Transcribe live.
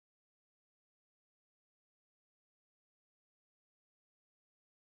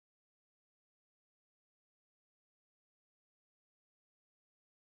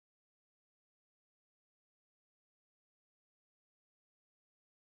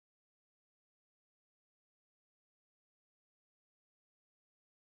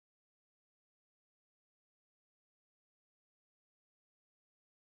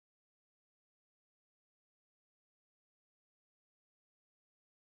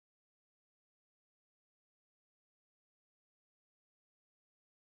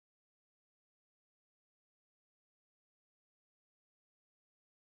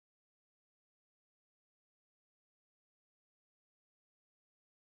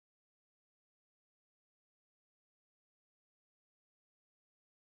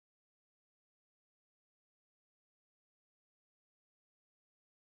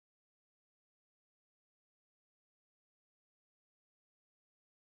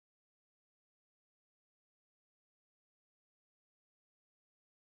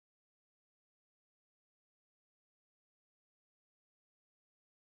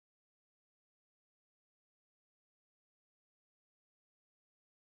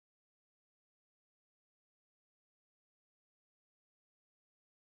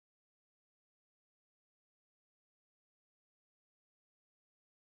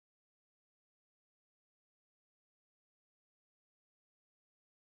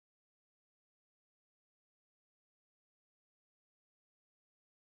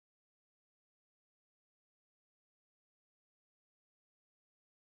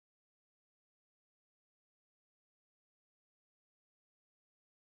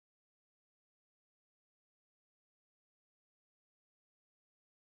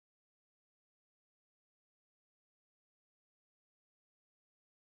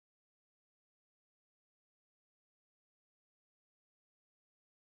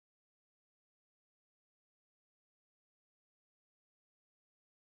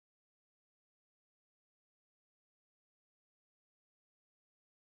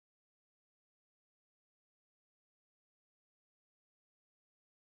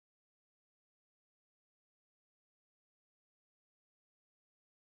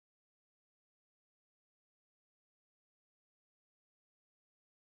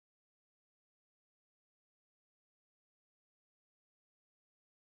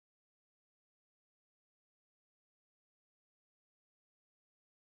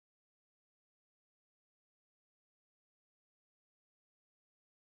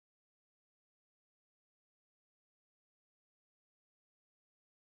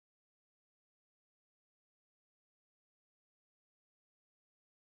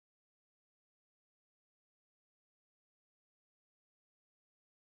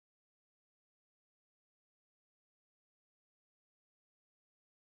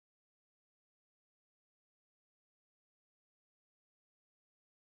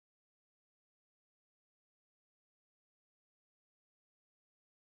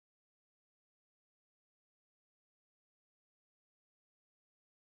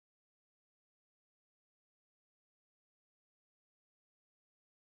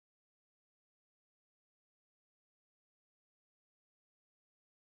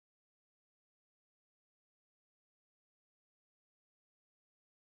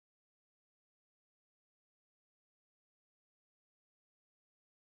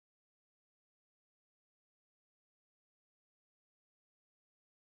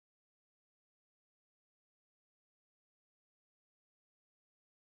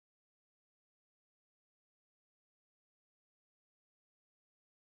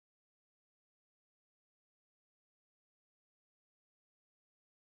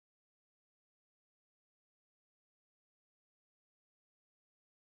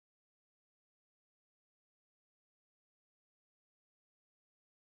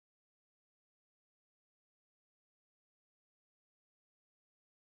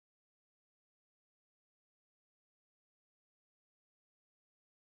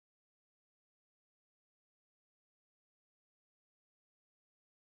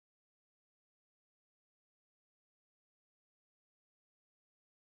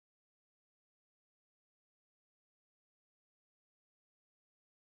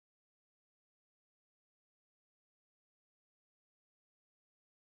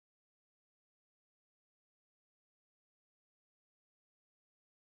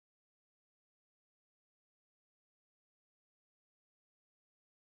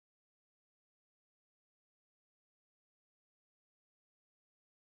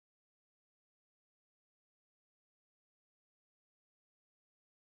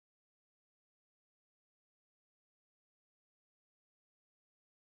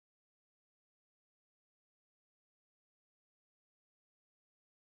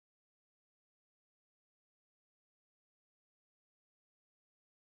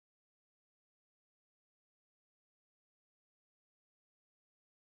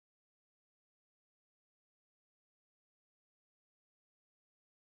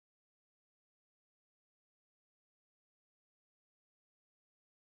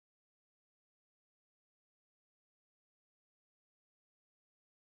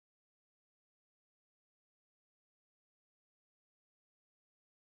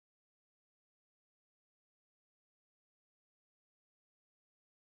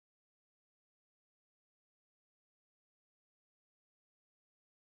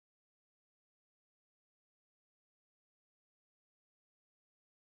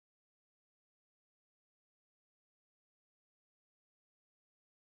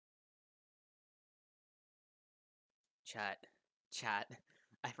Chat.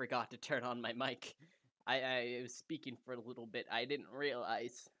 I forgot to turn on my mic. I was speaking for a little bit. I didn't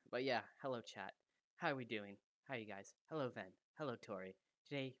realize. But yeah, hello chat. How are we doing? How are you guys? Hello Ven. Hello Tori.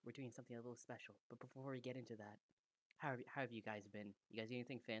 Today we're doing something a little special. But before we get into that, how have you guys been? You guys eat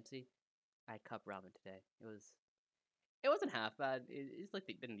anything fancy? I had cup ramen today. It wasn't half bad. It's like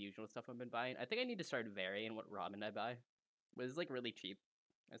been the usual stuff I've been buying. I think I need to start varying what ramen I buy. But it's like really cheap.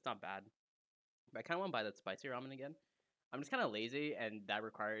 It's not bad. But I kind of want to buy that spicy ramen again. I'm just kind of lazy, and that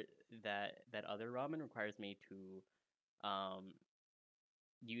other ramen requires me to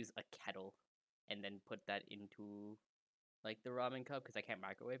use a kettle and then put that into like the ramen cup because I can't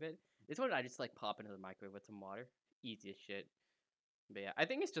microwave it. This one I just like pop into the microwave with some water. Easiest shit. But yeah, I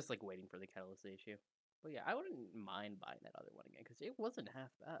think it's just like waiting for the kettle is the issue. But yeah, I wouldn't mind buying that other one again because it wasn't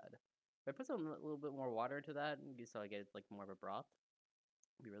half bad. If I put a little bit more water into that, so I get like more of a broth,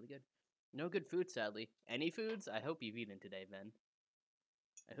 it'd be really good. No good food, sadly. Any foods? I hope you've eaten today, Ben.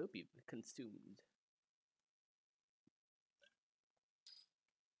 I hope you've consumed.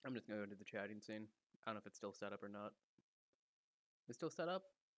 I'm just gonna go to the chatting scene. I don't know if it's still set up or not. It's still set up?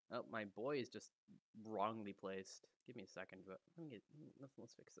 Oh, my boy is just wrongly placed. Give me a second, but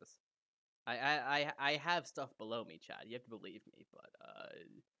let's fix this. I have stuff below me, Chad. You have to believe me, but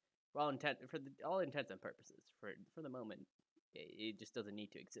for all intents and purposes, for the moment, it just doesn't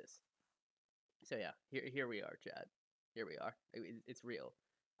need to exist. So yeah, here we are, Chad. Here we are. It's real.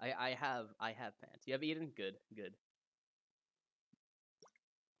 I have pants. You have eaten? Good.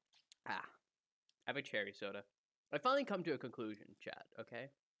 Ah, I have a cherry soda. I finally come to a conclusion, Chad.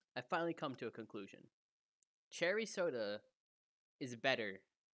 Okay, I finally come to a conclusion. Cherry soda is better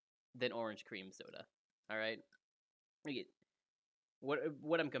than orange cream soda. All right.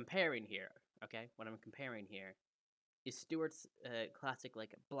 What I'm comparing here, okay? What I'm comparing here is Stewart's classic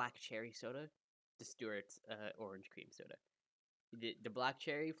like black cherry soda to Stewart's orange cream soda. The black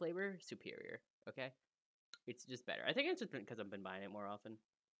cherry flavor superior, okay? It's just better. I think it's just because I've been buying it more often.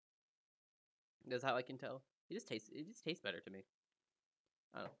 That's how I can tell. It just tastes better to me.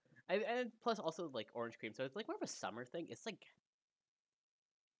 I don't know. And plus also like orange cream, so it's like more of a summer thing. It's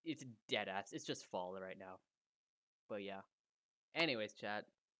dead ass. It's just fall right now. But yeah. Anyways, chat,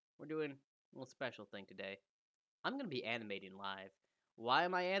 we're doing a little special thing today. I'm gonna be animating live. Why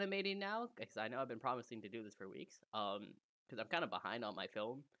am I animating now? Because I know I've been promising to do this for weeks. Because I'm kind of behind on my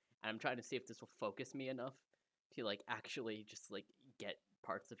film, and I'm trying to see if this will focus me enough to like actually just like get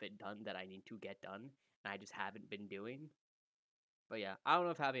parts of it done that I need to get done, and I just haven't been doing. But yeah, I don't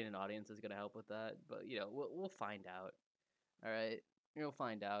know if having an audience is gonna help with that, but you know, we'll find out. All right, you'll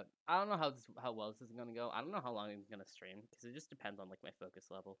find out. I don't know how well this is gonna go. I don't know how long I'm gonna stream because it just depends on like my focus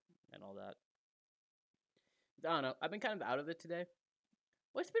level and all that. I don't know. I've been kind of out of it today.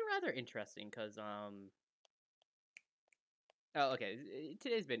 Well, it's been rather interesting because Oh, okay.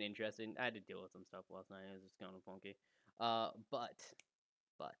 Today's been interesting. I had to deal with some stuff last night. It was just kind of funky. But,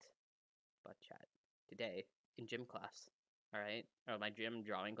 but, chat. Today in gym class, all right, or my gym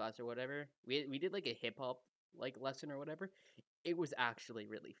drawing class or whatever, we did like a hip hop like lesson or whatever. It was actually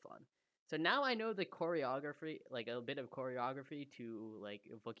really fun. So now I know the choreography, like a bit of choreography to like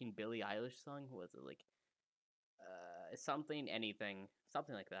a fucking Billie Eilish song. What was it like? Something anything,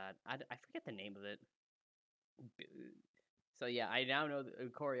 something like that. I forget the name of it. So yeah, I now know the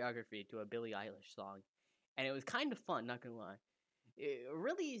choreography to a Billie Eilish song, and it was kind of fun. Not gonna lie, a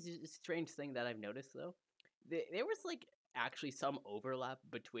really strange thing that I've noticed though, there was like actually some overlap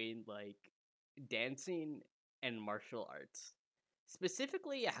between like dancing and martial arts,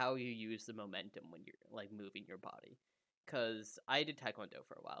 specifically how you use the momentum when you're like moving your body. Cause I did taekwondo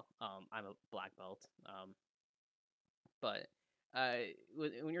for a while. I'm a black belt. But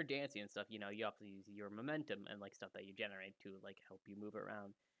when you're dancing and stuff, you know, you have to use your momentum and like stuff that you generate to like help you move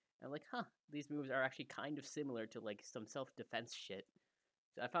around. And like, these moves are actually kind of similar to like some self-defense shit.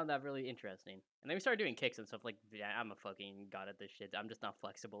 So I found that really interesting. And then we started doing kicks and stuff. Like, yeah, I'm a fucking god at this shit. I'm just not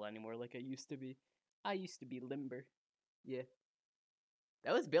flexible anymore like I used to be. I used to be limber. Yeah.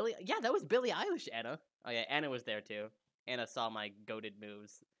 That was Billy. Yeah, that was Billie Eilish, Anna. Oh yeah, Anna was there too. Anna saw my goated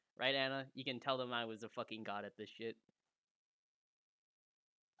moves. Right, Anna? You can tell them I was a fucking god at this shit.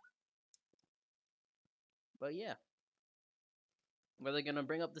 But yeah. Were they gonna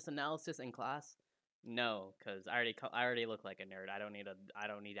bring up this analysis in class? No, because I already look like a nerd. I don't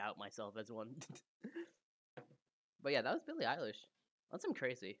need to out myself as one. But yeah, that was Billie Eilish. That's some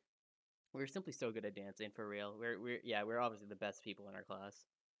crazy. We were simply so good at dancing for real. We're obviously the best people in our class.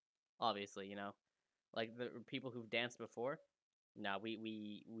 Obviously, you know, like the people who've danced before. No,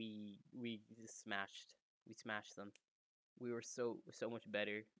 we smashed. We smashed them. We were so much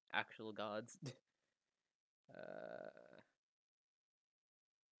better. Actual gods.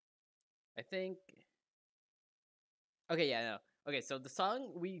 I think. Okay, yeah, no. Okay, so the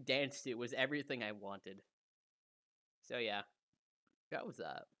song we danced to was "Everything I Wanted." So yeah, that was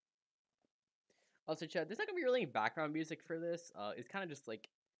that. Also, Chad, there's not gonna be really any background music for this. It's kind of just like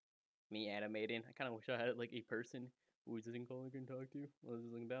me animating. I kind of wish I had like a person who is in call I can talk to while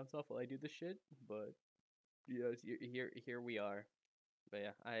this thing bounce off while I do this shit. But yes, here we are. But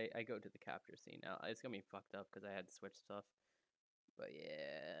yeah, I go to the capture scene now. It's gonna be fucked up because I had to switch stuff. But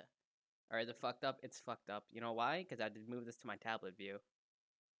yeah. Alright, the fucked up, it's fucked up. You know why? Because I had to move this to my tablet view.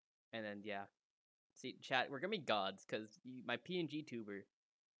 And then, yeah. See, chat, we're gonna be gods, because my PNG tuber,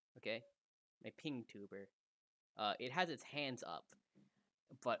 okay? My ping tuber, it has its hands up,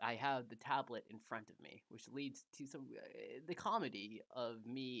 but I have the tablet in front of me, which leads to some, the comedy of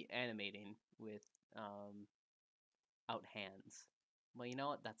me animating with, out hands. Well, you know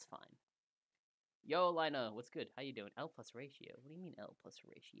what? That's fine. Yo, Lina, what's good? How you doing? L plus ratio. What do you mean L plus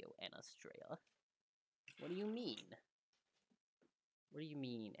ratio, Anastraya? What do you mean? What do you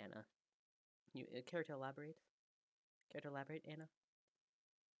mean, Anna? You care to elaborate? Care to elaborate, Anna?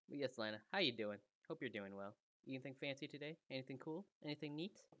 Well, yes, Lana. How you doing? Hope you're doing well. Anything fancy today? Anything cool? Anything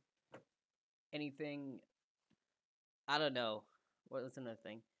neat? Anything? I don't know. What was another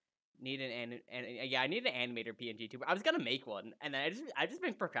thing? Need yeah, I need an animator PNG too. I was gonna make one, and then I just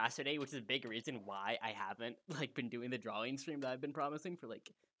been procrastinating, which is a big reason why I haven't like been doing the drawing stream that I've been promising for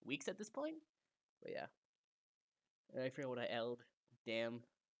like weeks at this point. But yeah, I forget what I eld. Damn,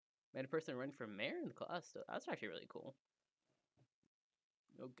 man, a person running for mayor in the class. That's actually really cool.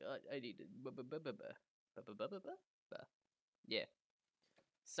 Oh god, I need to. Yeah.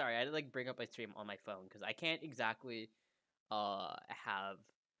 Sorry, I had to like bring up my stream on my phone because I can't exactly have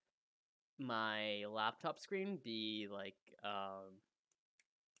my laptop screen be like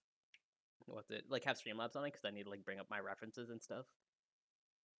what's it like have Streamlabs on it because I need to like bring up my references and stuff.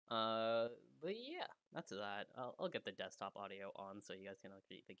 But yeah, that's that. I'll get the desktop audio on so you guys can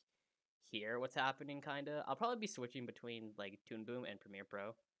like hear what's happening. Kinda. I'll probably be switching between like Toon Boom and Premiere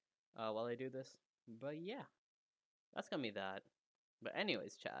Pro while I do this. But yeah, that's gonna be that. But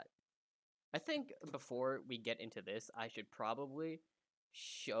anyways, chat. I think before we get into this, I should probably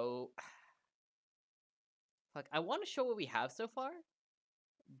show. Like, I want to show what we have so far,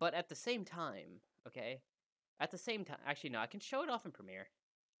 but at the same time, okay? At the same time, actually, no, I can show it off in Premiere.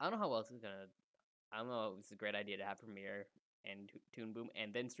 I don't know how else is gonna. I don't know if it's a great idea to have Premiere and Toon Boom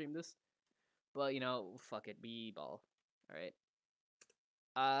and then stream this, but you know, fuck it, be ball. All right.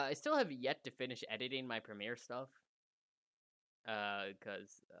 I still have yet to finish editing my Premiere stuff.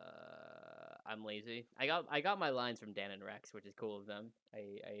 Cause I'm lazy. I got my lines from Dan and Rex, which is cool of them.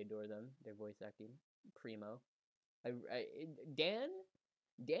 I adore them. Their voice acting, primo. I Dan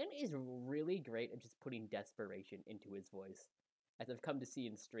Dan is really great at just putting desperation into his voice, as I've come to see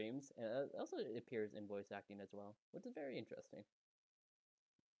in streams, and also it appears in voice acting as well, which is very interesting.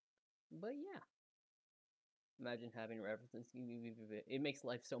 But yeah, imagine having references. It makes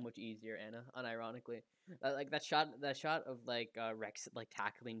life so much easier, Anna. Unironically, like that shot of like Rex like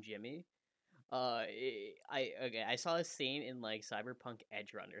tackling Jimmy. I saw a scene in like Cyberpunk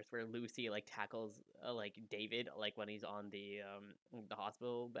Edge Runners where Lucy like tackles like David like when he's on the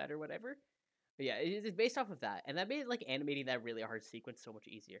hospital bed or whatever. But yeah, it's based off of that, and that made like animating that really hard sequence so much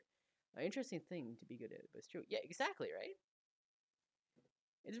easier. An interesting thing to be good at, but it's true. Yeah, exactly right.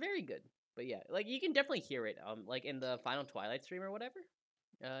 It's very good. But yeah, like you can definitely hear it. Like in the final Twilight stream or whatever.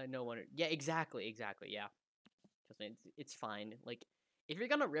 No wonder. Yeah, exactly, exactly. Yeah, trust me, it's fine. Like if you're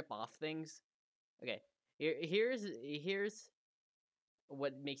gonna rip off things, okay. Here's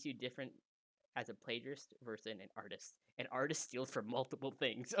what makes you different as a plagiarist versus an artist. An artist steals from multiple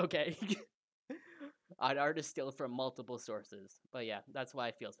things. Okay. An artist steals from multiple sources. But yeah, that's why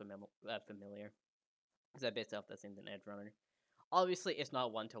it feels familiar. Because I based off the same thing Edge Runner. Obviously, it's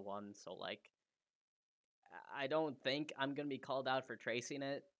not one to one, so like, I don't think I'm gonna be called out for tracing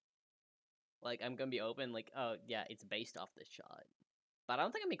it. Like, I'm gonna be open, like, oh yeah, it's based off this shot. But I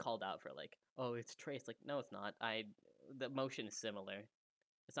don't think I'm gonna be called out for like, oh, it's traced. Like, no, it's not. The motion is similar.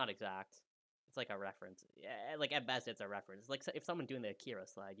 It's not exact. It's like a reference. Yeah, like at best, it's a reference. It's like if someone doing the Akira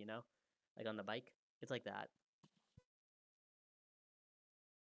slide, you know, like on the bike. It's like that.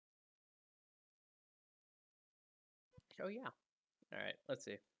 Oh yeah. All right. Let's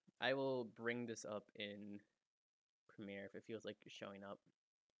see. I will bring this up in Premiere if it feels like showing up.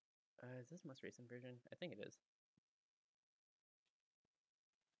 Is this the most recent version? I think it is.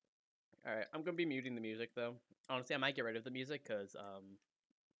 All right. I'm gonna be muting the music though. Honestly, I might get rid of the music because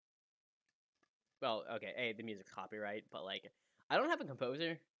well, okay. Hey, the music's copyright, but like, I don't have a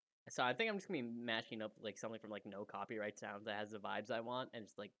composer, So I think I'm just gonna be mashing up like something from like no copyright sounds that has the vibes I want, and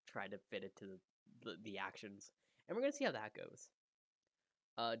just like try to fit it to the actions, and we're gonna see how that goes.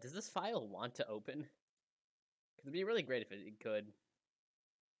 Does this file want to open? Cause it'd be really great if it could.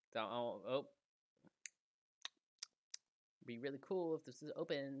 So be really cool if this is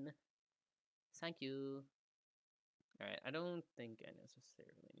open. Thank you. All right, I don't think I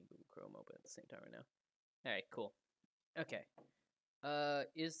necessarily need Google Chrome open at the same time right now. All right, cool. Okay.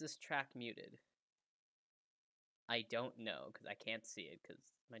 Is this track muted? I don't know because I can't see it because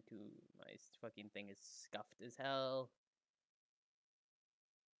my fucking thing is scuffed as hell.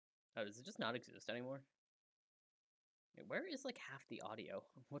 Oh, does it just not exist anymore? Wait, where is like half the audio?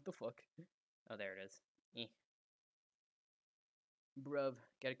 What the fuck? Oh, there it is. Eh. Bruv,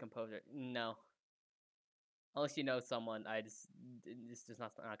 get a composer. No. Unless you know someone, it's just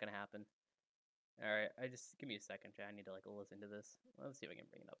not gonna happen. All right, give me a second, chat. I need to like listen to this. Let's see if I can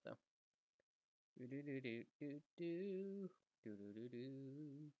bring it up though. Do do do do do do do do do.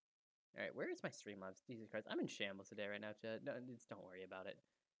 All right, where is my Streamlabs? Jesus Christ, I'm in shambles today right now, chat. No, just don't worry about it.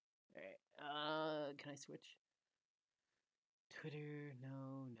 All right, can I switch? Twitter,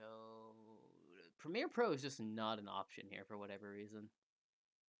 no. Premiere Pro is just not an option here for whatever reason.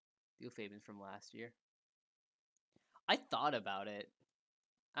 Deal Fabian's from last year. I thought about it.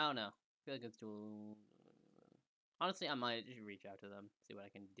 I don't know. I feel like it's too. Honestly, I might just reach out to them, see what I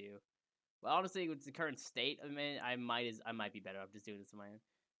can do. But honestly, with the current state of it, I might be better off just doing this on my own.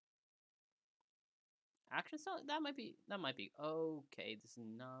 Action song, that might be okay. This is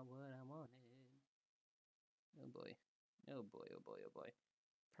not what I wanted. Oh boy, oh boy, oh boy, oh boy.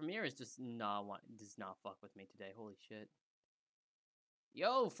 Premiere is just does not fuck with me today. Holy shit.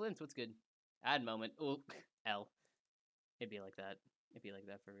 Yo, Flint, what's good? Ad moment. Oh, L. It'd be like that. It'd be like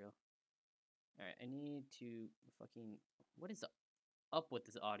that for real. All right, I need to fucking. What is up with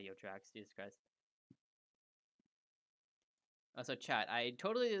this audio tracks? Jesus Christ. So chat, I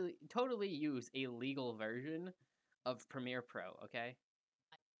totally use a legal version of Premiere Pro, okay?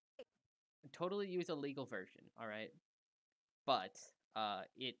 Totally use a legal version, all right? But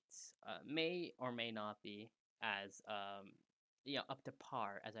it may or may not be as up to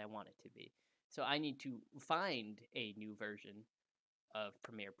par as I want it to be. So I need to find a new version of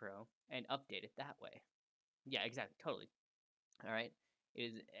Premiere Pro and update it that way. Yeah, exactly, totally. All right, it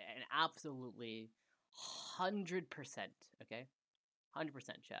is an absolutely 100%, okay, 100%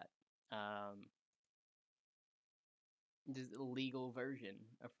 chat. This legal version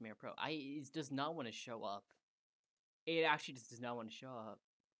of Premiere Pro. It does not want to show up. It actually just does not want to show up.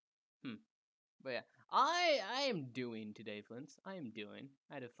 But yeah, I am doing today, Flints. I am doing.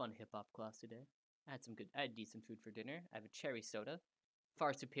 I had a fun hip hop class today. I had decent food for dinner. I have a cherry soda,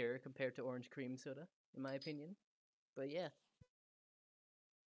 far superior compared to orange cream soda, in my opinion. But yeah,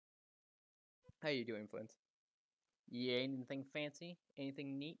 how you doing, Flints? Yeah, anything fancy?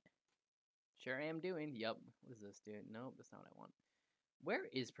 Anything neat? Sure am doing. Yup. What is this, dude? Nope, that's not what I want. Where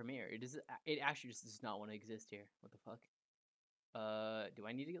is Premiere? It actually just does not want to exist here. What the fuck? Do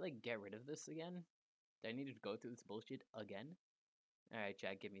I need to like get rid of this again? Do I need to go through this bullshit again? Alright,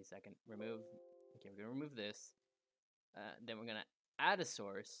 chat, give me a second. Remove. Okay, we're gonna remove this. Then we're gonna add a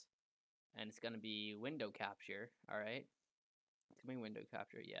source, and it's gonna be window capture. Alright. It's gonna be window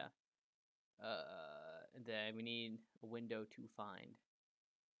capture, yeah. Then we need a window to find.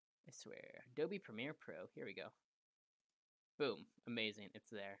 I swear. Adobe Premiere Pro. Here we go. Boom. Amazing. It's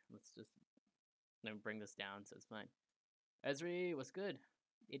there. Let me bring this down so it's fine. Esri, what's good?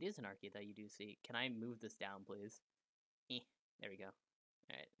 It is an arcade that you do see. Can I move this down, please? There we go.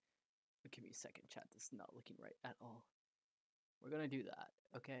 Alright. Give me a second, chat. This is not looking right at all. We're gonna do that,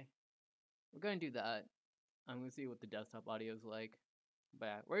 okay? We're gonna do that. I'm gonna see what the desktop audio is like. But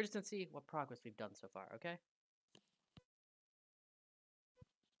yeah, we're just gonna see what progress we've done so far, okay?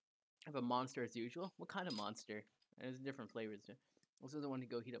 I have a monster as usual. What kind of monster? There's different flavors. Also, the one to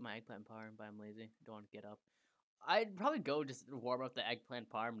go heat up my eggplant parm, but I'm lazy. Don't want to get up. I'd probably go just warm up the eggplant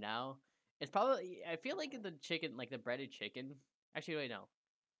parm now. It's probably. I feel like the chicken, like the breaded chicken. Actually, wait, no.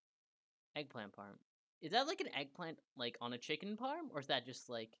 Eggplant parm. Is that like an eggplant like on a chicken parm, or is that just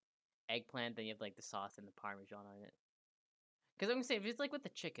like eggplant? Then you have like the sauce and the parmesan on it. Because I'm gonna say if it's like with the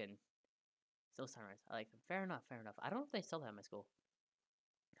chicken, still sunrise. I like them. Fair enough. Fair enough. I don't know if they sell that in my school.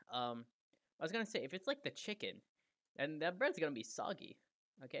 I was gonna say if it's like the chicken, then that bread's gonna be soggy.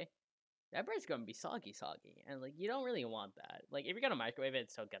 Okay, that bread's gonna be soggy, and like you don't really want that. Like if you're gonna microwave it,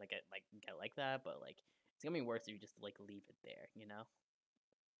 it's still gonna get like that, but like it's gonna be worse if you just like leave it there, you know.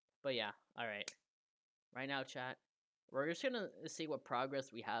 But yeah, all right. Right now, chat, we're just gonna see what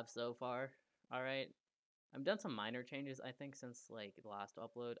progress we have so far. All right. I've done some minor changes, I think, since like the last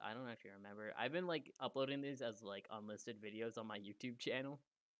upload. I don't actually remember. I've been like uploading these as like unlisted videos on my YouTube channel.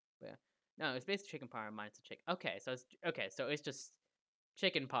 But yeah. No, it's basically chicken parm minus the chicken. So it's just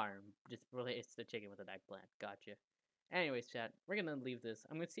chicken parm. Just really it's the chicken with an eggplant. Gotcha. Anyways, chat, we're gonna leave this.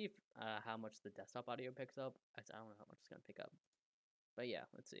 I'm gonna see if, how much the desktop audio picks up. I don't know how much it's gonna pick up. But yeah,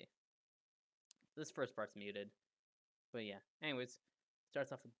 let's see. This first part's muted. But yeah. Anyways,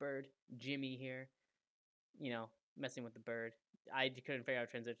 starts off with bird. Jimmy here. You know, messing with the bird. I couldn't figure out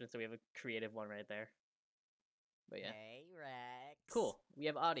transition, so we have a creative one right there. But yeah. Hey, Rex. Cool. We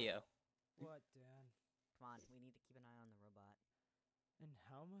have audio. What, Dan? Come on, we need to keep an eye on the robot. And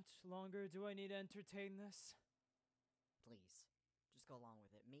how much longer do I need to entertain this? Please, just go along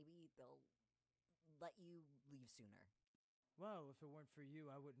with it. Maybe they'll let you leave sooner. Well, if it weren't for you,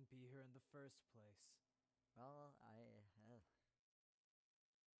 I wouldn't be here in the first place. Well,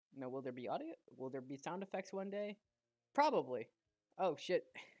 Now, will there be audio? Will there be sound effects one day? Probably. Oh, shit.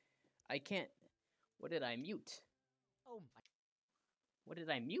 I can't. What did I mute? Oh my. What did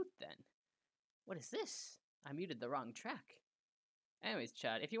I mute then? What is this? I muted the wrong track. Anyways,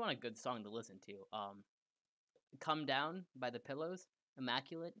 Chad, if you want a good song to listen to, Come Down by The Pillows,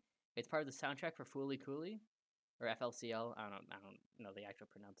 Immaculate. It's part of the soundtrack for Fooly Cooly, or FLCL. I don't know the actual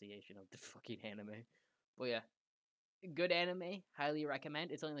pronunciation of the fucking anime. But yeah, good anime. Highly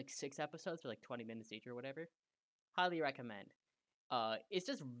recommend. It's only like 6 episodes for like 20 minutes each or whatever. Highly recommend. It's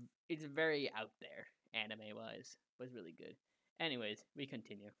very out there anime wise, but it's really good. Anyways, we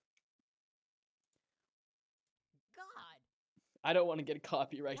continue. God. I don't want to get a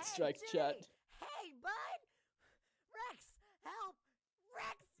copyright strike, Jimmy! chat. Hey, bud! Rex, help!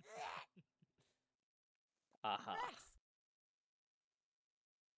 Rex! Aha. Rex!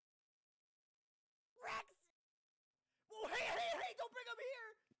 Rex! Oh, hey! Don't bring him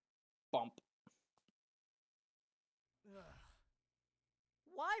here! Bump. Ugh.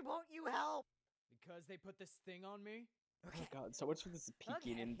 Why won't you help? Because they put this thing on me? Oh god, so much for this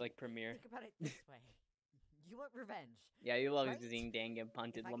peeking in like Premiere. Think about it this way. You want revenge. Yeah, you love right? seeing Dan get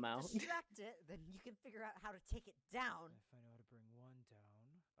punted, If I can Lamau. distract it, then you can figure out how to take it down. If I know how to bring one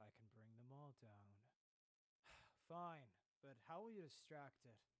down, I can bring them all down. Fine, but how will you distract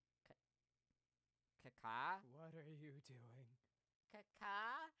it? Kaka? What are you doing?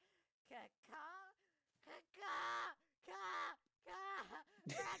 Kaka? Kaka? Kaka?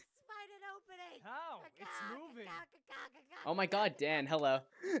 Rex, find an opening! How? It's moving! Oh my god, Dan, hello.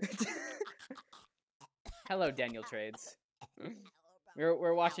 Hello, Daniel Trades.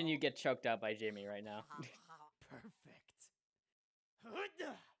 We're watching you get choked out by Jamie right now. Perfect. Now,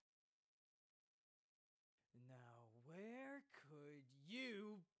 where could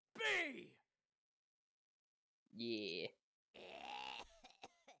you be? Yeah.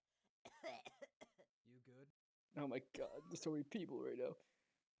 You good? Oh my god, there's so many people right now.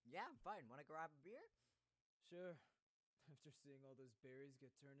 Yeah, I'm fine. Wanna grab a beer? Sure. After seeing all those berries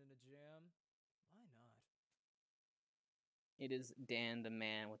get turned into jam, why not? It is Dan, the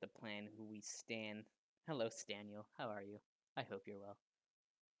man with a plan, who we stan. Hello, Staniel. How are you? I hope you're well.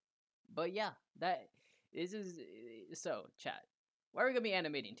 But yeah, this is so chat. What we're gonna be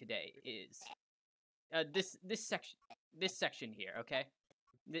animating today is this section here, okay?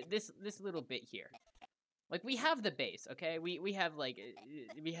 This little bit here. Like we have the base, okay? We have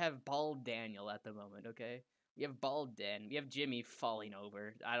we have Bald Daniel at the moment, okay? We have Bald Dan. We have Jimmy falling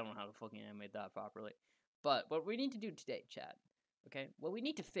over. I don't know how to fucking animate that properly. But what we need to do today, chat, okay? What we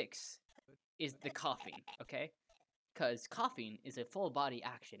need to fix is the coughing, okay? Because coughing is a full body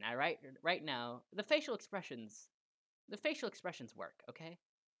action. Right now, the facial expressions work, okay?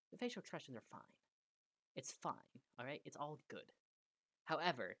 The facial expressions are fine. It's fine, all right? It's all good.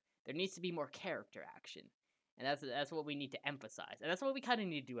 However, there needs to be more character action. And that's what we need to emphasize. And that's what we kind of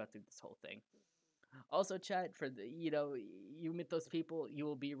need to do through this whole thing. Also, chat, for the, you mythos people, you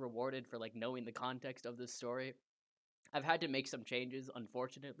will be rewarded for like knowing the context of this story. I've had to make some changes,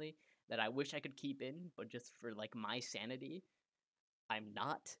 unfortunately, that I wish I could keep in, but just for like my sanity, I'm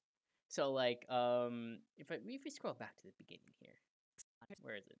not. So like, if we scroll back to the beginning here,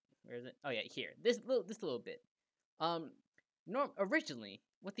 where is it? Oh yeah, here. This little bit. Originally,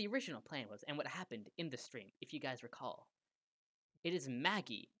 what the original plan was, and what happened in the stream, if you guys recall, it is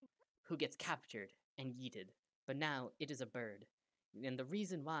Maggie who gets captured and yeeted, but now it is a bird. And the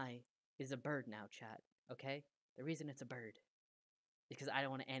reason why is a bird now, chat, okay? The reason it's a bird is because I don't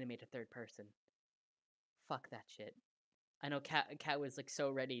want to animate a third person. Fuck that shit. I know Kat was like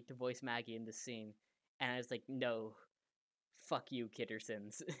so ready to voice Maggie in this scene, and I was like, no, fuck you,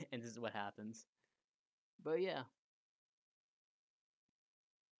 Kittersons, and this is what happens. But yeah.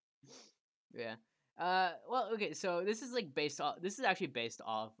 Yeah. Well, okay, so this is like based off. This is actually based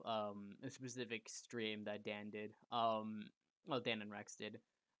off a specific stream that Dan did. Well, Dan and Rex did.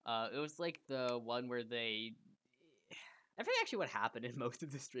 It was like the one where they. I forget actually what happened in most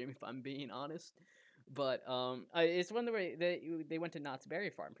of the stream, if I'm being honest. But it's one where they went to Knott's Berry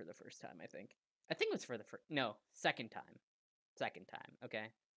Farm for the first time. I think it was for the first second time. Second time, okay.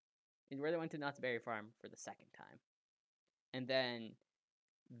 Where they went to Knott's Berry Farm for the second time, and then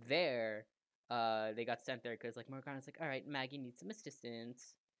there, they got sent there because like Morgana's like, all right, Maggie needs some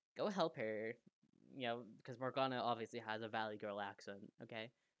assistance. Go help her. You know, because Morgana obviously has a Valley Girl accent.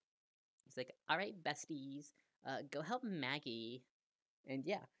 Okay, he's like, all right, besties, go help Maggie. And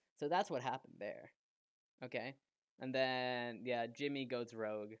yeah, so that's what happened there. Okay, and then yeah, Jimmy goes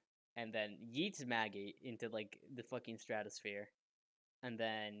rogue and then yeets Maggie into like the fucking stratosphere, and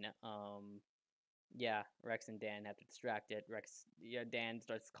then yeah, Rex and Dan have to distract it. Dan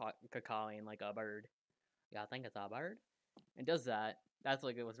starts cawing like a bird. Yeah, I think it's a bird. And does that. That's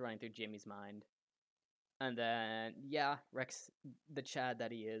like it was running through Jimmy's mind. And then, yeah, Rex, the Chad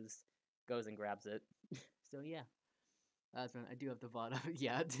that he is, goes and grabs it. So yeah, that's when I do have the VOD.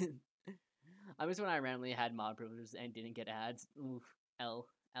 Yeah, I was when I randomly had mod privileges and didn't get ads. Oof, L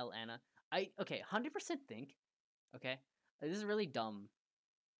Anna. Okay, 100% think. Okay, this is really dumb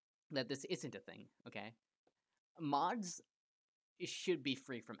that this isn't a thing. Okay, mods should be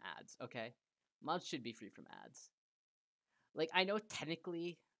free from ads, okay? Mods should be free from ads. Like, I know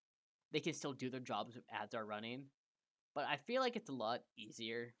technically they can still do their jobs if ads are running, but I feel like it's a lot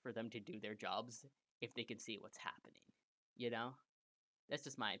easier for them to do their jobs if they can see what's happening, you know? That's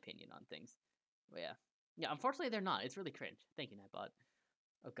just my opinion on things. But yeah. Yeah, unfortunately they're not. It's really cringe. Thank you, Nightbot.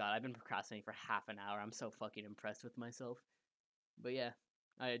 Oh god, I've been procrastinating for half an hour. I'm so fucking impressed with myself. But yeah.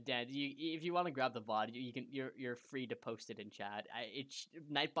 Dad, if you want to grab the VOD, you're free to post it in chat.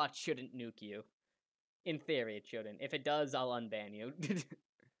 Nightbot shouldn't nuke you. In theory, it shouldn't. If it does, I'll unban you.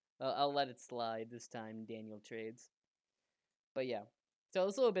 I'll let it slide this time. Daniel trades. But yeah, so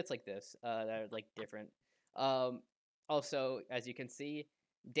it's little bits like this that are like different. Um, Also, as you can see,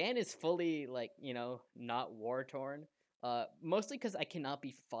 Dan is fully like not war torn. Mostly because I cannot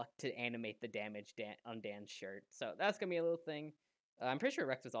be fucked to animate the damage on Dan's shirt. So that's gonna be a little thing. I'm pretty sure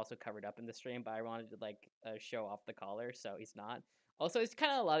Rex was also covered up in the stream, but I wanted to like show off the collar, so he's not. Also, it's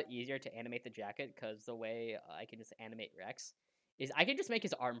kind of a lot easier to animate the jacket because the way I can just animate Rex is I can just make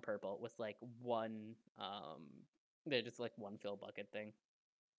his arm purple with like one they're just like one fill bucket thing,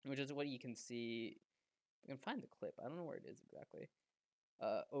 which is what you can see. You can find the clip. I don't know where it is exactly.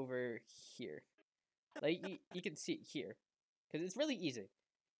 Over here, like you can see it here, because it's really easy.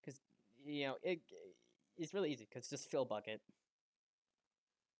 Because it's really easy because it's just fill bucket.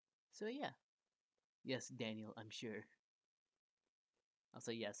 So yeah, yes, Daniel, I'm sure.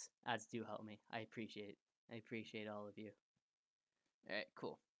 Also, yes, ads do help me. I appreciate all of you. All right,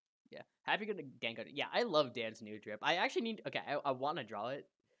 cool. Yeah, happy good Dan. Yeah, I love Dan's new drip. I actually need. Okay, I want to draw it,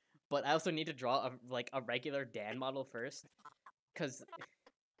 but I also need to draw a regular Dan model first. Cause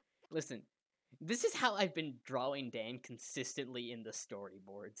listen, this is how I've been drawing Dan consistently in the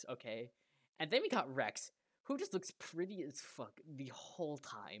storyboards. Okay, and then we got Rex, who just looks pretty as fuck the whole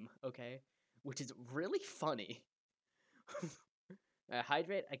time. Okay, which is really funny.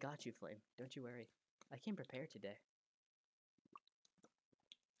 Hydrate, I got you, Flame. Don't you worry. I came prepared today.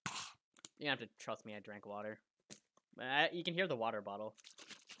 You don't have to trust me. I drank water. You can hear the water bottle.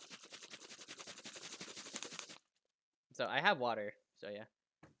 So I have water. So yeah.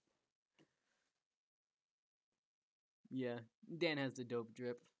 Yeah. Dan has the dope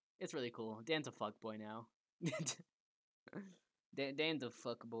drip. It's really cool. Dan's a fuck boy now. Dan's a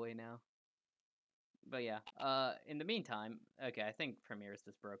fuck boy now. But yeah. In the meantime, okay, I think Premiere is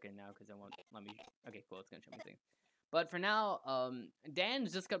just broken now because it won't let me. Okay, cool. It's gonna show me things. But for now,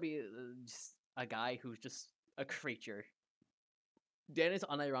 Dan's just gonna be just a guy who's just a creature. Dan is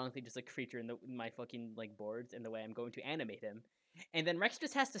unironically just a creature in my fucking like boards and the way I'm going to animate him. And then Rex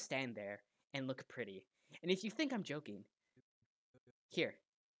just has to stand there and look pretty. And if you think I'm joking, here.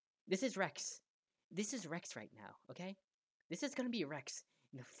 This is Rex. This is Rex right now, okay? This is gonna be Rex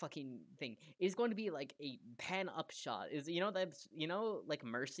in the fucking thing. It's going to be like a pan up shot. Is that's like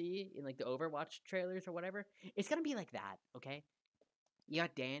Mercy in like the Overwatch trailers or whatever? It's gonna be like that, okay? You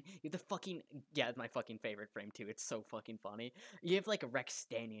got Dan. You have the fucking it's my fucking favorite frame too. It's so fucking funny. You have like a Rex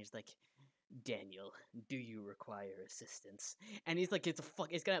standing. He's like, Daniel, do you require assistance? And he's like, it's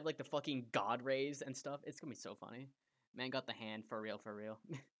gonna have like the fucking god rays and stuff. It's gonna be so funny. Man got the hand for real, for real.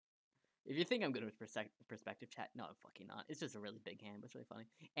 If you think I'm good with perspective chat, no, I'm fucking not. It's just a really big hand, but it's really funny.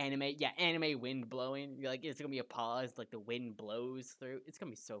 Anime wind blowing. You're like, it's gonna be a pause, like the wind blows through. It's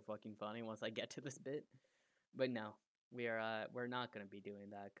gonna be so fucking funny once I get to this bit. But no, we're not gonna be doing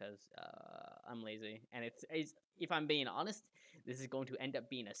that because I'm lazy, and it's if I'm being honest, this is going to end up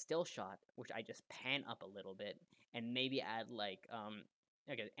being a still shot, which I just pan up a little bit and maybe add like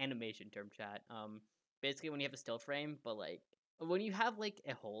okay, animation term chat. Basically when you have a still frame, but like when you have like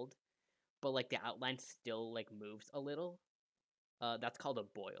a hold, but like the outline still like moves a little, that's called a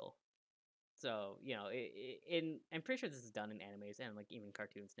boil. So you know, I'm pretty sure this is done in animes and like even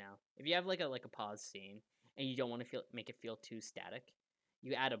cartoons now. If you have like a pause scene and you don't want to make it feel too static,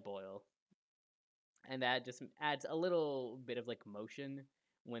 you add a boil, and that just adds a little bit of like motion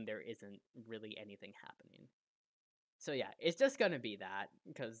when there isn't really anything happening. So yeah, it's just gonna be that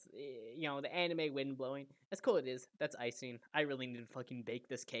because you know the anime wind blowing. As cool it is, that's icing. I really need to fucking bake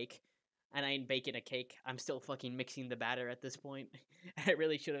this cake, and I ain't baking a cake. I'm still fucking mixing the batter at this point. I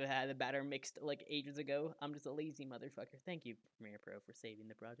really should have had the batter mixed like ages ago. I'm just a lazy motherfucker. Thank you, Premiere Pro, for saving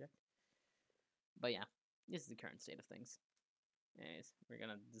the project. But yeah, this is the current state of things. Anyways, we're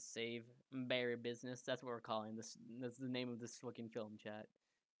gonna just save Barry business. That's what we're calling this. That's the name of this fucking film chat.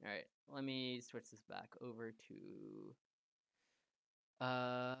 All right, let me switch this back over to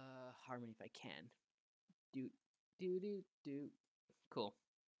Harmony if I can. Do do. Cool.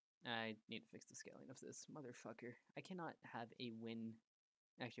 I need to fix the scaling of this motherfucker. I cannot have a win.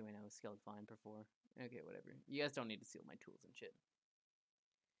 Actually, wait, I was scaled fine before. Okay, whatever. You guys don't need to steal my tools and shit.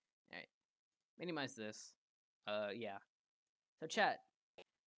 Alright. Minimize this. Yeah. So chat,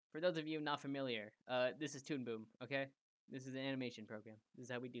 for those of you not familiar, this is Toon Boom, okay? This is an animation program. This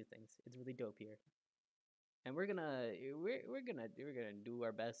is how we do things. It's really dope here. And we're gonna do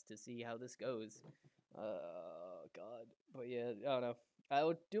our best to see how this goes. God. But yeah, I don't know. I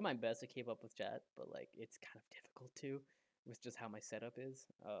would do my best to keep up with chat, but like it's kind of difficult to with just how my setup is.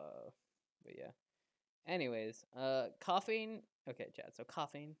 But yeah. Anyways, coughing. Okay, chat. So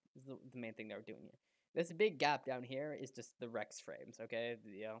coughing is the main thing that we're doing here. This big gap down here is just the Rex frames. Okay,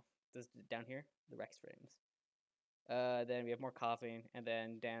 you know, this down here, the Rex frames. Then we have more coughing, and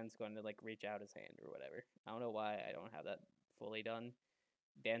then Dan's going to like reach out his hand or whatever. I don't know why I don't have that fully done.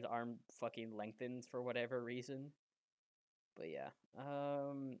 Dan's arm fucking lengthens for whatever reason. But yeah,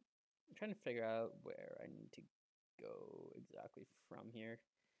 I'm trying to figure out where I need to go exactly from here.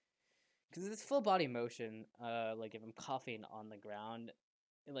 Because it's full body motion. Like if I'm coughing on the ground,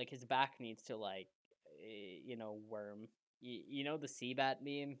 like his back needs to like, you know, worm. You know the Seabat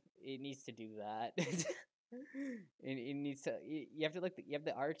meme? It needs to do that. It needs to. You have to like you have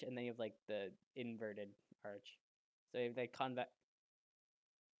the arch, and then you have like the inverted arch. So you have like convex.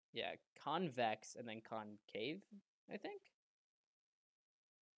 Yeah, convex and then concave. I think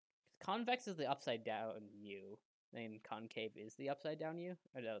convex is the upside down U, then concave is the upside down U.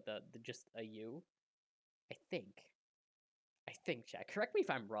 Or no, the just a U. I think. I think, chat. Correct me if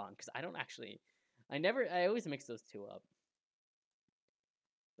I'm wrong, because I don't actually. I always mix those two up.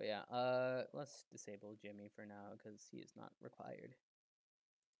 But yeah, let's disable Jimmy for now because he is not required.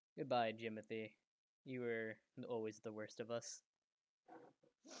 Goodbye, Jimothy. You were always the worst of us.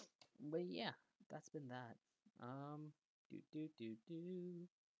 But yeah, that's been that. Do.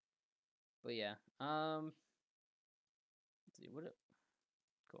 But yeah, let's see what.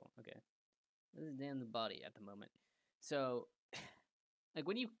 Cool. Okay, this is Dan's body at the moment. So, like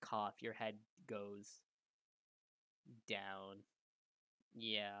when you cough, your head goes down.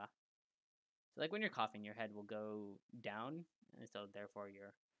 Yeah. So like when you're coughing, your head will go down, and so therefore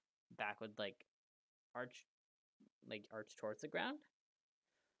your back would like arch towards the ground.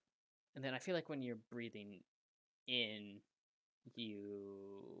 And then I feel like when you're breathing in,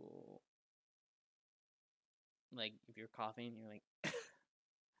 you like if you're coughing, you're like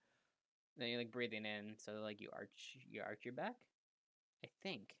then you're like breathing in, so like you arch your back. I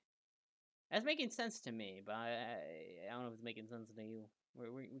think that's making sense to me, but I don't know if it's making sense to you.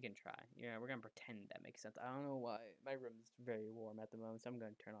 We can try. Yeah, we're gonna pretend that makes sense. I don't know why. My room's very warm at the moment, so I'm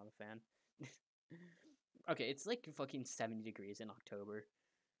gonna turn on the fan. Okay, it's like fucking 70 degrees in October.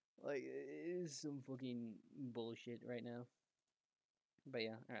 Like, it's some fucking bullshit right now. But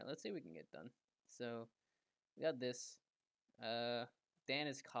yeah, alright, let's see what we can get done. So, we got this. Dan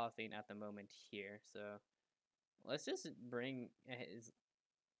is coughing at the moment here, so let's just bring his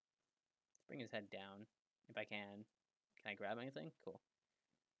head down if I can. Can I grab anything? Cool.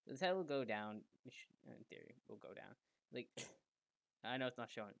 So his head will go down. In theory, will go down. Like, I know it's not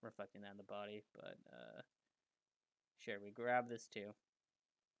reflecting that in the body, but sure, we grab this too.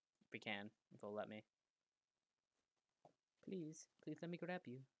 If we can, if it'll let me. Please let me grab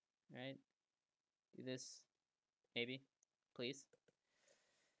you. Right? Do this, maybe, please.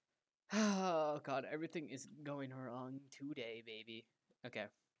 Oh god, everything is going wrong today, baby. Okay,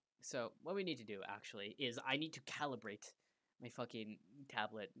 so what we need to do actually is I need to calibrate my fucking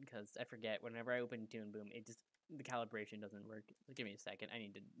tablet because I forget whenever I open Toon Boom, it just the calibration doesn't work. Give me a second. I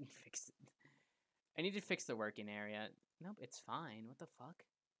need to fix it. I need to fix the working area. Nope, it's fine. What the fuck?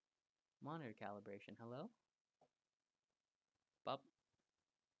 Monitor calibration. Hello? Bup.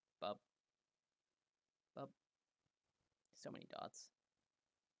 Bup. Bup. So many dots.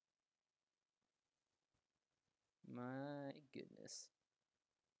 My goodness.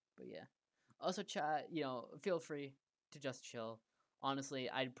 But yeah. Also, chat, feel free to just chill. Honestly,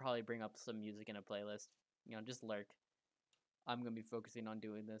 I'd probably bring up some music in a playlist. Just lurk. I'm going to be focusing on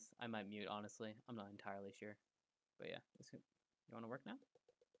doing this. I might mute, honestly. I'm not entirely sure. But yeah. You want to work now?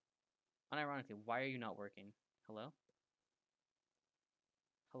 Unironically, why are you not working? Hello?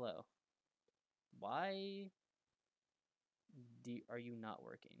 Hello? Why are you not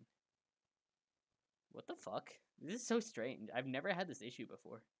working? What the fuck? This is so strange. I've never had this issue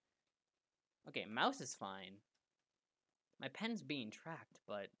before. Okay, mouse is fine. My pen's being tracked,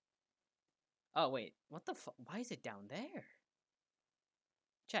 but... Oh, wait. What the fuck? Why is it down there?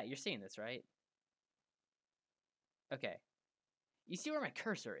 Chat, you're seeing this, right? Okay. You see where my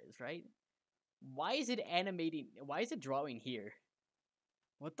cursor is, right? Why is it animating? Why is it drawing here?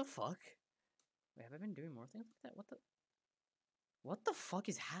 What the fuck? Wait, have I been doing more things like that? What the fuck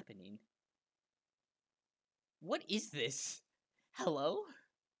is happening? What is this? Hello?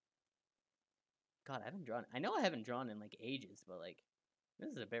 God, I haven't drawn... I know I haven't drawn in, like, ages, but, like, this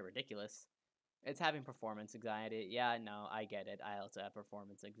is a bit ridiculous. It's having performance anxiety. Yeah, no, I get it. I also have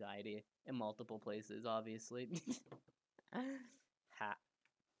performance anxiety in multiple places, obviously. Ha.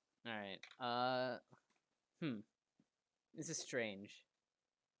 Alright, This is strange.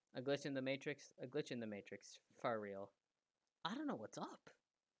 A glitch in the Matrix? A glitch in the Matrix. For real. I don't know what's up.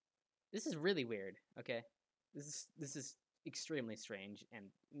 This is really weird, okay? This is extremely strange and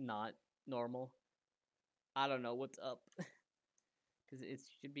not normal. I don't know what's up. Because it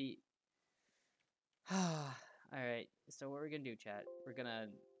should be... Alright, so what we're gonna do, chat, we're gonna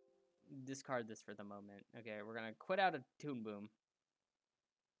discard this for the moment. Okay, we're gonna quit out of Toon Boom.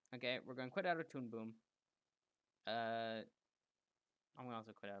 Okay, we're gonna quit out of Toon Boom. I'm gonna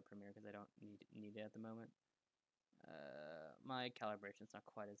also quit out of Premiere because I don't need it at the moment. My calibration's not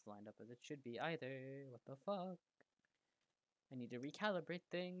quite as lined up as it should be either. What the fuck? I need to recalibrate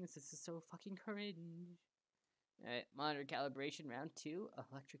things. This is so fucking cringe. Alright, monitor calibration round 2.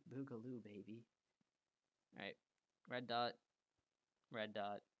 Electric Boogaloo, baby. Alright, red dot. Red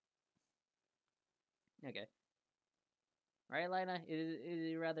dot. Okay. Right, Lina? It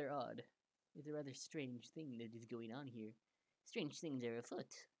is rather odd. It's a rather strange thing that is going on here. Strange things are afoot.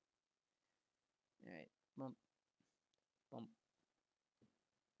 Alright. Bump. Bump.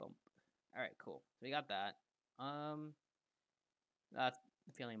 Bump. Alright, cool. So we got that. That's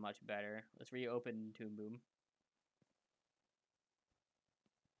feeling much better. Let's reopen Toon Boom.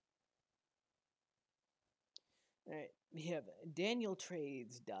 Alright, we have Daniel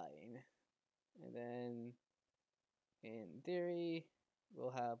Trades dying. And then, in theory,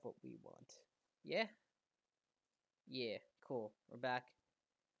 we'll have what we want. Yeah? Yeah, cool. We're back.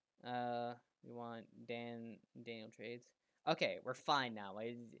 We want Daniel Trades. Okay, we're fine now.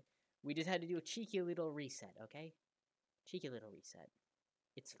 We just had to do a cheeky little reset, okay? Cheeky little reset.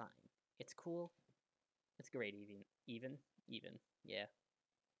 It's fine. It's cool. It's great, even. Yeah.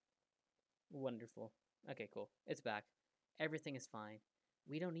 Wonderful. Okay, cool. It's back. Everything is fine.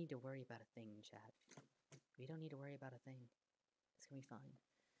 We don't need to worry about a thing, chat. We don't need to worry about a thing. It's gonna be fine.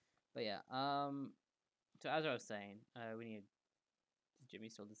 But yeah, so as I was saying, we need... Is Jimmy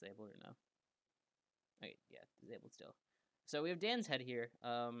still disabled or no? Okay, yeah, disabled still. So we have Dan's head here.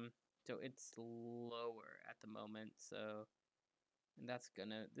 So it's lower at the moment, so... And that's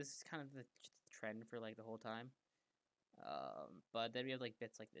gonna... This is kind of the trend for, like, the whole time. But then we have, like,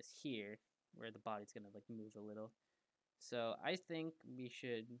 bits like this here, where the body's gonna, like, move a little. So I think we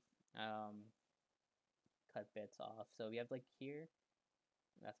should, cut bits off. So we have, like, here.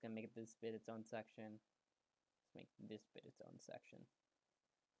 That's gonna make this bit its own section. Let's make this bit its own section.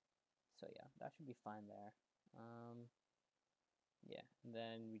 So yeah, that should be fine there. Yeah, and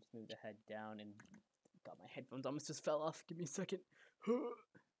then we just move the head down and... God, my headphones almost just fell off. Give me a second.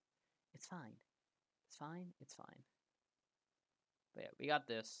 It's fine. It's fine. It's fine. But yeah, we got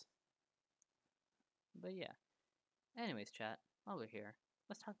this. But yeah. Anyways, chat, while we're here,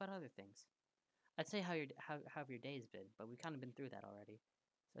 let's talk about other things. I'd say how have your day's been, but we've kind of been through that already.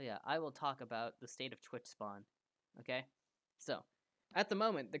 So yeah, I will talk about the state of Twitch spawn. Okay? So, At the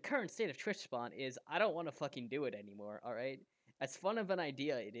moment, the current state of Twitch spawn is I don't want to fucking do it anymore. All right, as fun of an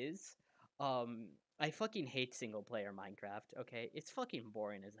idea it is, I fucking hate single player Minecraft. Okay, it's fucking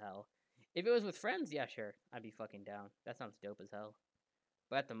boring as hell. If it was with friends, yeah, sure, I'd be fucking down. That sounds dope as hell.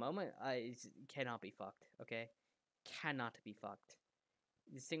 But at the moment, cannot be fucked. Okay, cannot be fucked.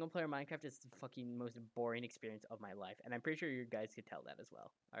 The single player Minecraft is the fucking most boring experience of my life, and I'm pretty sure you guys could tell that as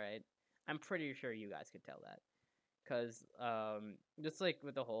well. All right, I'm pretty sure you guys could tell that, cause just like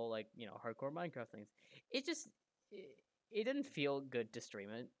with the whole like hardcore Minecraft things, it just it didn't feel good to stream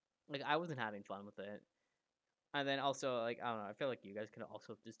it. Like I wasn't having fun with it, and then also like I don't know. I feel like you guys could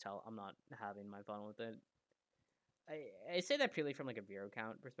also just tell I'm not having my fun with it. I say that purely from like a viewer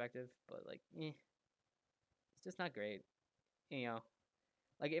count perspective, but like it's just not great. You know,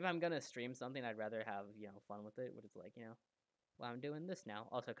 like if I'm gonna stream something, I'd rather have fun with it. Which is like well, I'm doing this now.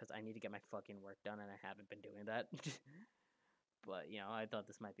 Also, because I need to get my fucking work done, and I haven't been doing that. But I thought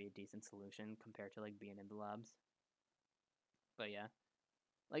this might be a decent solution compared to like being in the labs. But yeah,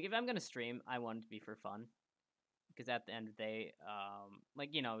 like if I'm gonna stream, I want it to be for fun. Because at the end of the day, like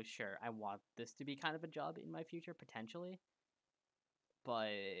sure, I want this to be kind of a job in my future potentially.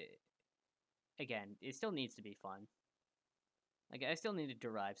 But again, it still needs to be fun. Like I still need to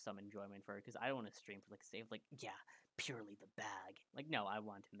derive some enjoyment for it because I don't want to stream for like save like purely the bag. Like no, I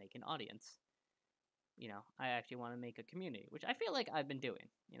want to make an audience. I actually want to make a community, which I feel like I've been doing.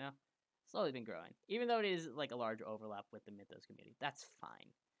 Slowly been growing, even though it is like a large overlap with the Mythos community. That's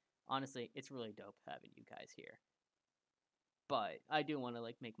fine. Honestly, it's really dope having you guys here. But I do want to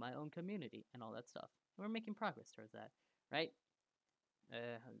like make my own community and all that stuff. We're making progress towards that, right?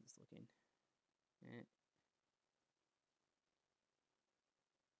 I'm just looking.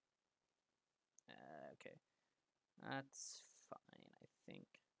 Okay, that's fine, I think.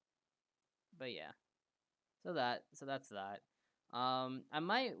 But yeah, so that's that. I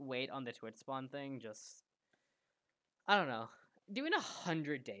might wait on the Twitch spawn thing. Just I don't know. Doing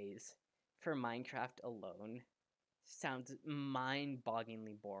 100 days for Minecraft alone sounds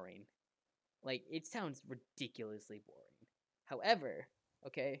mind-bogglingly boring. Like it sounds ridiculously boring. However,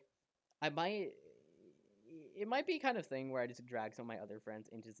 okay, I might. It might be kind of thing where I just drag some of my other friends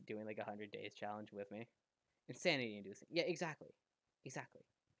into doing like 100 days challenge with me. Insanity inducing. Yeah, exactly, exactly.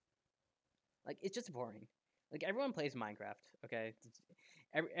 Like it's just boring. Like everyone plays Minecraft, okay?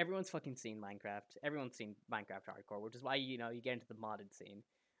 Everyone's fucking seen Minecraft. Everyone's seen Minecraft hardcore, which is why you get into the modded scene,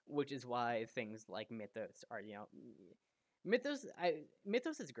 which is why things like Mythos are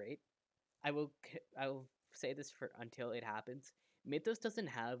Mythos is great. I will say this for until it happens. Mythos doesn't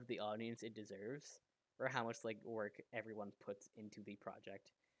have the audience it deserves for how much like work everyone puts into the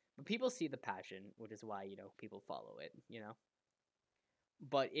project. But people see the passion, which is why people follow it.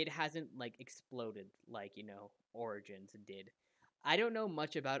 But it hasn't like exploded like Origins did. I don't know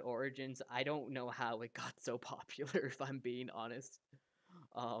much about Origins. I don't know how it got so popular if I'm being honest.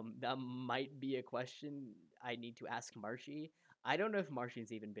 That might be a question I need to ask Marshy. I don't know if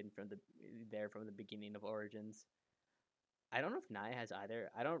Marshy's even been from the beginning of Origins. I don't know if Naya has either.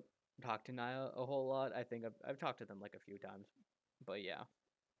 I don't talk to Naya a whole lot. I think I've talked to them like a few times. But yeah,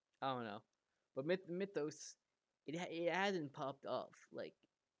 I don't know. But Mythos, it hasn't popped off like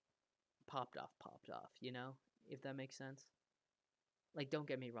popped off, if that makes sense. Like, don't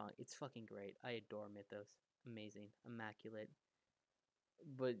get me wrong, it's fucking great. I adore Mythos. Amazing, immaculate.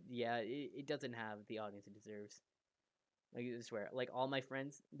 But yeah, it doesn't have the audience it deserves. Like, I swear, like, all my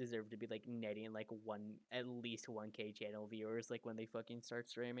friends deserve to be, like, netting, like, at least 1K channel viewers, like, when they fucking start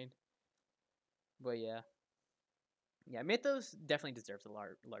streaming. But yeah. Yeah, Mythos definitely deserves a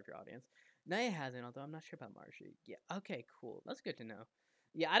larger audience. Naya hasn't, although I'm not sure about Marshy. Yeah, okay, cool. That's good to know.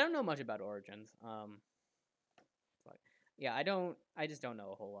 Yeah, I don't know much about Origins. Fuck. Yeah, I just don't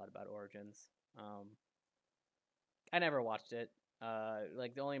know a whole lot about Origins. Um, I never watched it.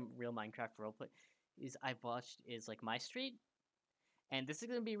 Like the only real Minecraft roleplay I've watched is like My Street, and this is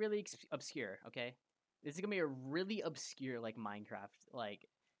gonna be really obscure. Okay, this is gonna be a really obscure like Minecraft like.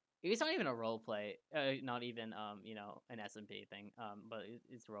 It's not even a roleplay. Not even an SMP thing. But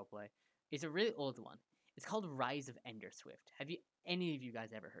it's a roleplay. It's a really old one. It's called Rise of Ender Swift. Have you any of you guys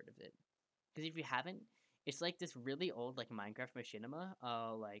ever heard of it? Because if you haven't, it's like this really old like Minecraft machinima,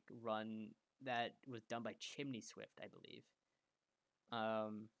 like run that was done by Chimney Swift, I believe.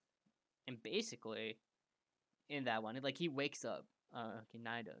 Um, and basically in that one, like he wakes up. Okay,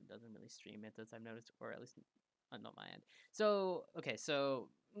 Nida doesn't really stream it, as I've noticed, or at least not my end. So okay, so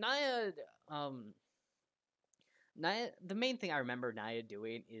Naya, Naya. The main thing I remember Naya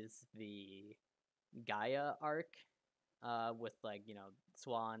doing is the Gaia arc. with like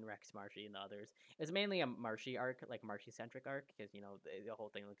Swan, Rex, Marshy, and the others. It's mainly a Marshy arc, like Marshy centric arc, because the whole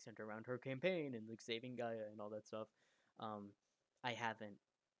thing like centered around her campaign and like saving Gaia and all that stuff. I haven't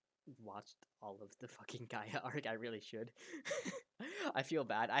watched all of the fucking Gaia arc. I really should. I feel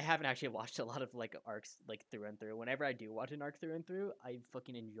bad. I haven't actually watched a lot of like arcs like through and through. Whenever I do watch an arc through and through, I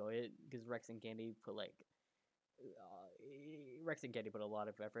fucking enjoy it because Rex and Candy put a lot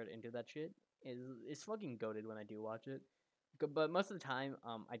of effort into that shit. It's fucking goated when I do watch it. But most of the time,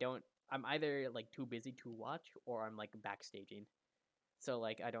 I don't. I'm either like too busy to watch or I'm like backstaging. So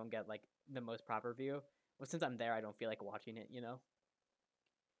like I don't get like the most proper view. But since I'm there, I don't feel like watching it.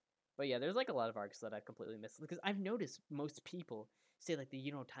 But yeah, there's like a lot of arcs that I've completely missed because I've noticed most people say like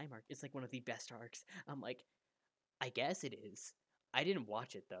the time arc is like one of the best arcs. I'm like, I guess it is. I didn't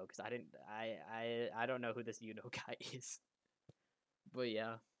watch it though because I didn't. I don't know who this guy is. But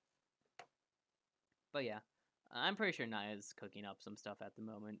yeah, but yeah, I'm pretty sure Naya's cooking up some stuff at the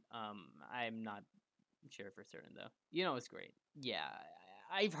moment. I'm not sure for certain though. It's great. Yeah,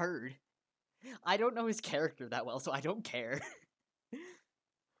 I've heard. I don't know his character that well, so I don't care.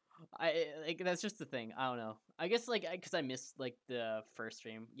 I like that's just the thing. I don't know. I guess like because I missed like the first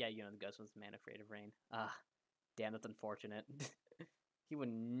stream. Yeah, the ghost was man afraid of rain. Ah, damn, that's unfortunate. He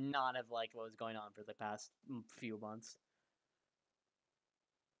would not have liked what was going on for the past few months.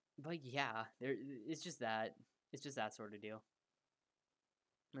 But yeah, it's just that. It's just that sort of deal.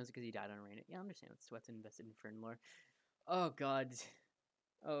 That's because he died on rain. Yeah, I understand. Sweat's invested in Fern lore. Oh God.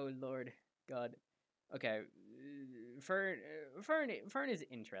 Oh Lord. God. Okay, Fern is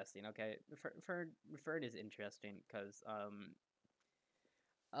interesting. Okay, Fern is interesting because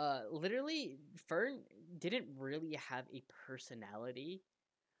literally Fern didn't really have a personality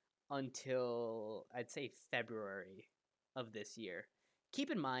until I'd say February of this year.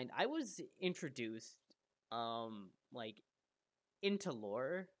 Keep in mind, I was introduced like into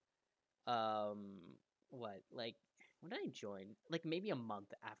lore what like when did I join? Like maybe a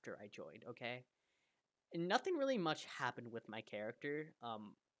month after I joined. Okay, nothing really much happened with my character.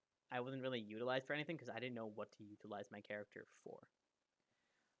 I wasn't really utilized for anything because I didn't know what to utilize my character for.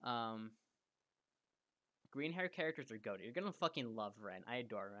 Um, green hair characters are goated. You're gonna fucking love Ren. I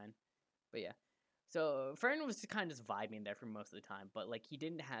adore Ren. But yeah, so Fern was kind of just vibing there for most of the time, but like he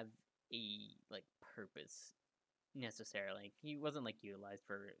didn't have a like purpose necessarily. He wasn't like utilized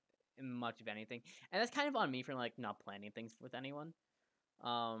for much of anything, and that's kind of on me for like not planning things with anyone.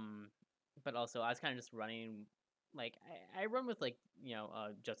 Um, but also I was kind of just running. Like I run with like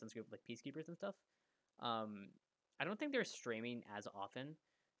Justin's group like peacekeepers and stuff. Um, I don't think they're streaming as often.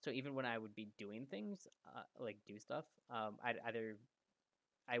 So even when I would be doing things, like do stuff, I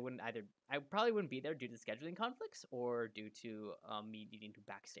probably wouldn't be there due to scheduling conflicts or due to me needing to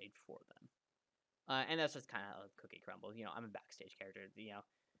backstage for them. And that's just kind of cookie crumble. I'm a backstage character.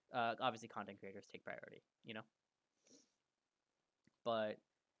 Obviously content creators take priority. But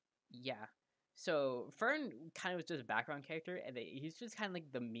yeah. So Fern kind of was just a background character, and he's just kind of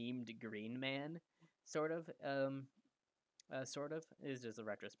like the memed green man, sort of. Sort of is just a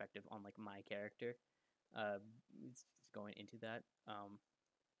retrospective on like my character. It's going into that.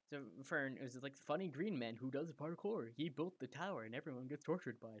 So Fern is like funny green man who does parkour. He built the tower, and everyone gets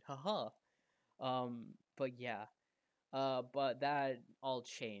tortured by it. Haha. But yeah. But that all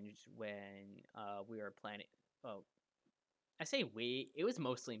changed when we were planning. Oh, I say we. It was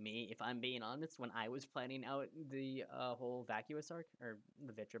mostly me, if I'm being honest, when I was planning out the whole vacuous arc or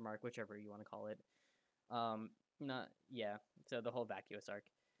the Vitrum arc, whichever you want to call it. Not yeah. So the whole vacuous arc.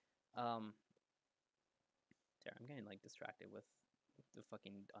 Um, sorry, I'm getting like distracted with the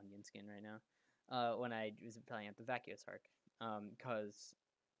fucking onion skin right now. When I was planning out the vacuous arc, cause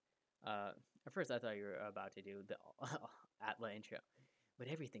at first I thought you were about to do the Atla intro, but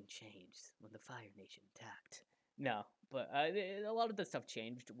everything changed when the Fire Nation attacked. No, but a lot of the stuff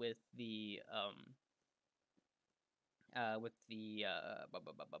changed with the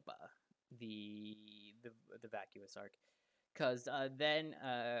the vacuous arc, cause then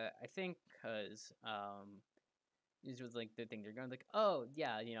I think this was like the thing they're going like, oh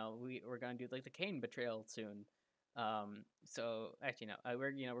yeah, we're gonna do like the Kane betrayal soon. So actually no,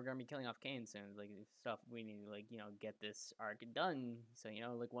 we're gonna be killing off Kane soon. Like stuff we need to like get this arc done. So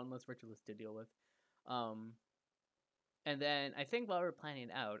like one less ritualist to deal with. Um, and then I think while we're planning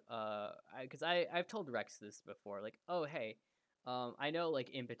it out, because I've told Rex this before, like, oh hey, I know like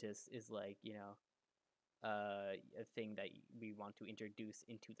impetus is like a thing that we want to introduce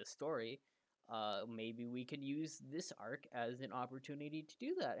into the story. Maybe we could use this arc as an opportunity to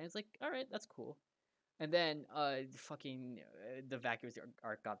do that. And it's like, all right, that's cool. And then, the vacuous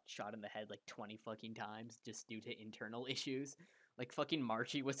arc got shot in the head like 20 fucking times just due to internal issues. Like fucking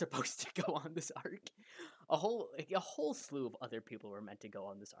Marchie was supposed to go on this arc. A whole slew of other people were meant to go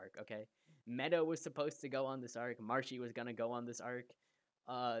on this arc. Okay, Meadow was supposed to go on this arc. Marchie was gonna go on this arc.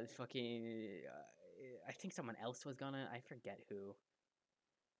 I think someone else was gonna. I forget who.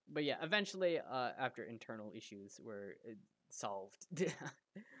 But yeah, eventually, after internal issues were solved,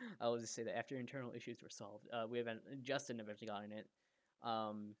 I'll just say that after internal issues were solved, Justin eventually got in it.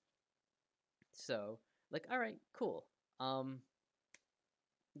 Um, so like, all right, cool.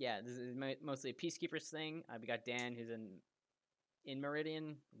 Yeah, this is mostly a Peacekeepers thing. We got Dan, who's in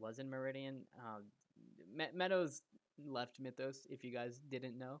Meridian, was in Meridian. Meadows left Mythos. If you guys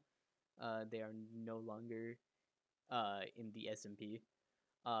didn't know, they are no longer in the SMP.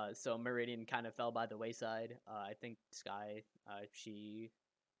 So Meridian kind of fell by the wayside. I think Sky, she,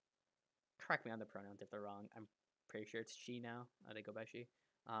 correct me on the pronouns if they're wrong. I'm pretty sure it's she now. They go by she.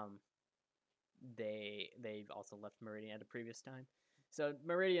 They've also left Meridian at a previous time. So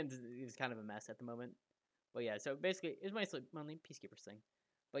Meridian is kind of a mess at the moment. But yeah, so basically it's mainly Peacekeepers thing.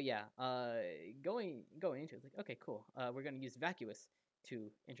 But yeah, going into it, like, okay, cool. We're gonna use Vacuous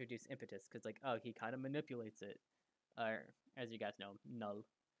to introduce Impetus because like, oh, he kind of manipulates it. As you guys know, Null.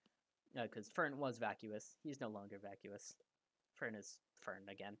 Because Fern was Vacuous. He's no longer Vacuous. Fern is Fern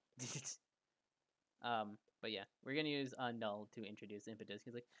again. But yeah, we're gonna use Null to introduce Impetus.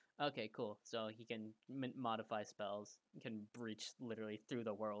 He's like, okay, cool. So he can modify spells, can breach literally through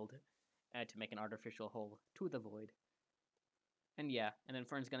the world, to make an artificial hole to the void. And yeah, and then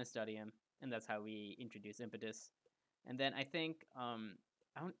Fern's gonna study him, and that's how we introduce Impetus. And then I think I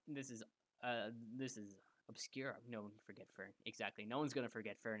don't. This is obscure. No one forget Fern. Exactly. No one's gonna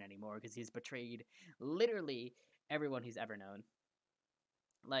forget Fern anymore because he's betrayed literally everyone he's ever known.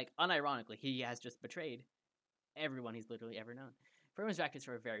 Like, unironically, he has just betrayed everyone he's literally ever known. Fern was vacuous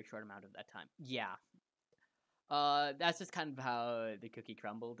for a very short amount of that time. Yeah. That's just kind of how the cookie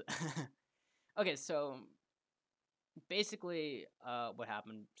crumbled. Okay, so basically, what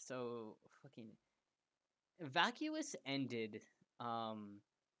happened? So fucking vacuous ended.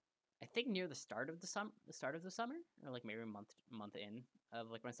 I think near the start of the summer, or like maybe a month in of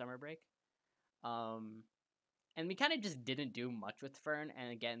like my summer break. And we kind of just didn't do much with Fern,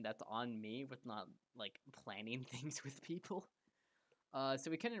 and again, that's on me with not like planning things with people.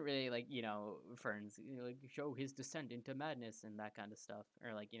 So we couldn't really like Fern's like show his descent into madness and that kind of stuff,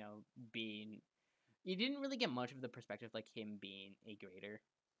 or like being. You didn't really get much of the perspective like him being a grader.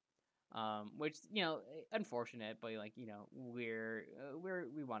 Which unfortunate, but like we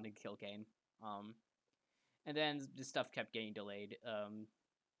wanted to kill Kane, and then the stuff kept getting delayed, and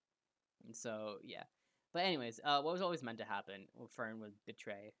so yeah. But anyways, what was always meant to happen? Well, Fern would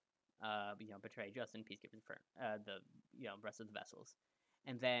betray, betray Justin, Peacekeeper, Fern, the rest of the vessels,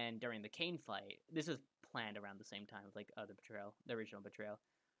 and then during the Kane fight, this was planned around the same time, like the betrayal, the original betrayal.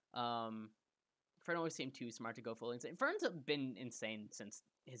 Fern always seemed too smart to go full insane. Fern's been insane since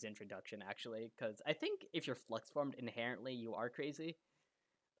his introduction, actually, because I think if you're flux formed inherently, you are crazy.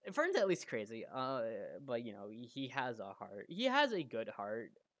 Fern's at least crazy, but he has a heart. He has a good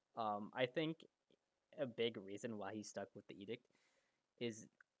heart. I think a big reason why he stuck with the edict is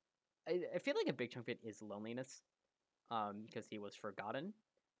I feel like a big chunk of it is loneliness, because he was forgotten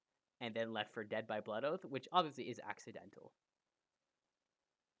and then left for dead by blood oath, which obviously is accidental.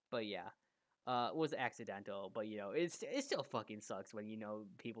 But yeah. Was accidental, but it still fucking sucks when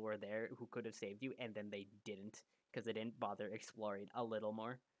people were there who could have saved you and then they didn't because they didn't bother exploring a little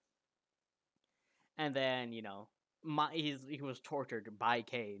more. And then he was tortured by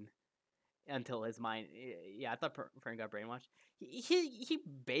Kane until his mind. Yeah, I thought Fern got brainwashed. He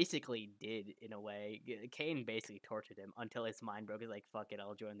basically did in a way. Kane basically tortured him until his mind broke. He's like, fuck it,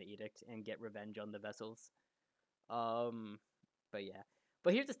 I'll join the edict and get revenge on the vessels. But yeah.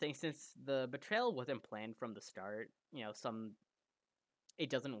 But here's the thing: since the betrayal wasn't planned from the start, it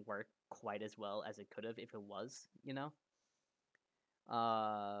doesn't work quite as well as it could have if it was,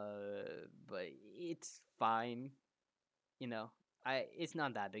 But it's fine, it's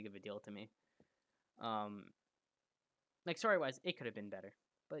not that big of a deal to me. Like story wise, it could have been better,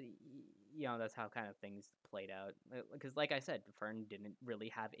 but that's how kind of things played out. Because, like I said, Fern didn't really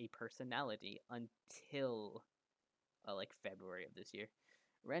have a personality until like February of this year.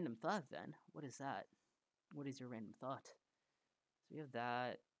 Random thought, then. What is that? What is your random thought? So we have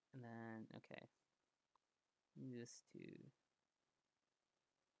that, and then, okay.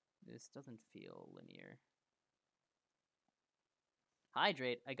 This doesn't feel linear.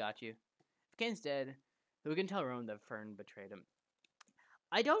 Hydrate, I got you. If Kane's dead, who can tell Rowan that Fern betrayed him?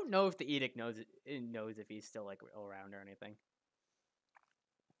 I don't know if the edict knows if he's still like around or anything.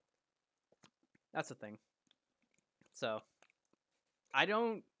 That's the thing. So I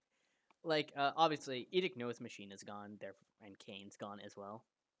don't like. Obviously, edict knows machine is gone. There and Kane's gone as well.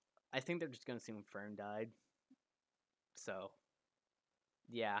 I think they're just gonna assume Fern died. So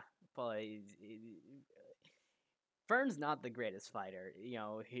yeah, probably. Fern's not the greatest fighter. You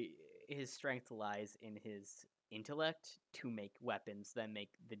know, his strength lies in his intellect to make weapons that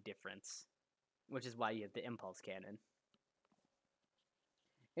make the difference, which is why you have the impulse cannon.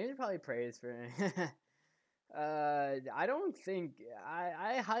 He's probably praised for. I don't think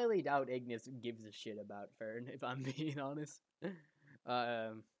I highly doubt Ignis gives a shit about Fern, if I'm being honest.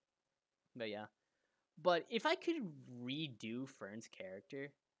 um, but yeah, but if I could redo Fern's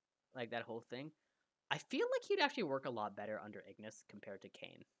character, like that whole thing, I feel like he'd actually work a lot better under Ignis compared to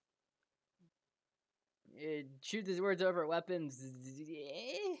Kane. Shoot his words over weapons,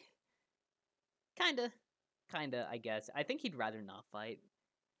 kinda. I guess I think he'd rather not fight.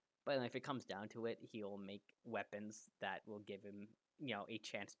 But if it comes down to it, he'll make weapons that will give him, a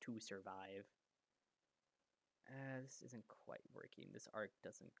chance to survive. This isn't quite working. This arc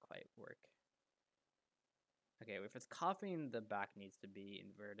doesn't quite work. Okay, if it's coughing, the back needs to be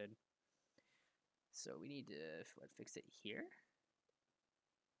inverted. So we need to fix it here.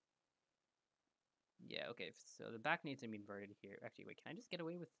 Yeah, okay. So the back needs to be inverted here. Actually, wait. Can I just get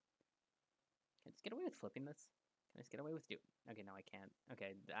away with? Can I just get away with flipping this? Can I just get away with doing? Okay, no, I can't.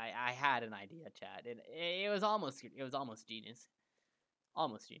 Okay, I had an idea, chat. It was almost genius.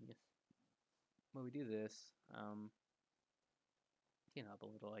 Almost genius. Well, we do this. Up a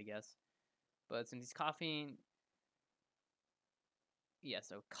little, I guess. But since he's coughing, yeah.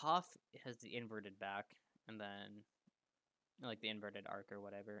 So cough has the inverted back, and then like the inverted arc or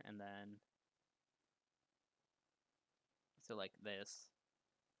whatever, and then so like this,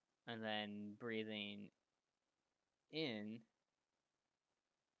 and then breathing in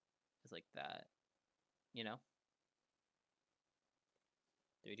is like that. You know?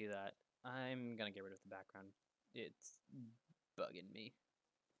 Do we do that? I'm gonna get rid of the background. It's bugging me.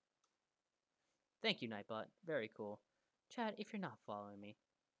 Thank you, Nightbot. Very cool. Chat, if you're not following me,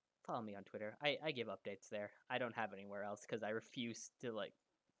 follow me on Twitter. I give updates there. I don't have anywhere else because I refuse to like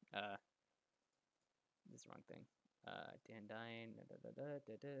this is the wrong thing. Dandine.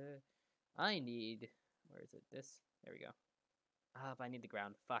 I need where is it? This? There we go. But I need the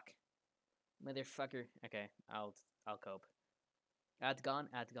ground. Fuck. Motherfucker. Okay, I'll cope. Ad's gone.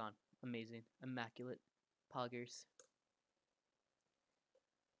 Ad's gone. Amazing. Immaculate. Poggers.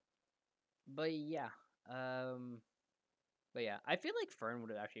 But yeah. But yeah, I feel like Fern would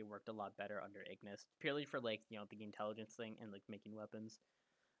have actually worked a lot better under Ignis, purely for like, the intelligence thing and like making weapons.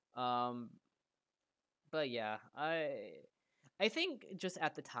 But yeah, I think just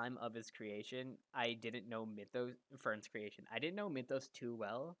at the time of his creation, I didn't know Mythos Fern's creation. I didn't know Mythos too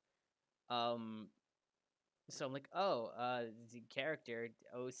well. So I'm like, oh, the character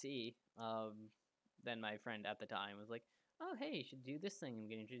OC. Then my friend at the time was like, oh, hey, you should do this thing. I'm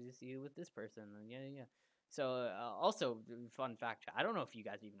gonna introduce you with this person. And yeah. So also, fun fact, I don't know if you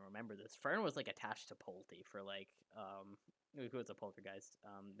guys even remember this. Fern was like attached to Pulte for like who was a poltergeist.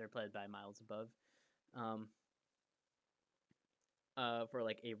 They're played by Miles Above. Um, for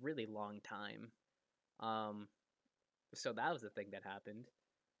like a really long time. So that was the thing that happened.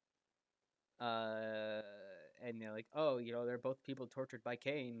 And they're like, oh, they're both people tortured by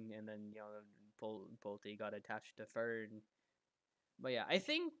Kane, and then Pulte got attached to Fern. But yeah, I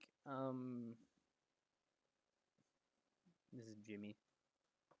think this is Jimmy.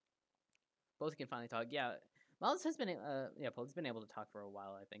 Both can finally talk. Yeah, Miles has been Pulte's been able to talk for a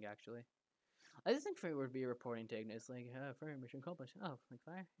while. I think actually. I just think Fern would be reporting to Ignis like, Fern mission accomplished. Oh, like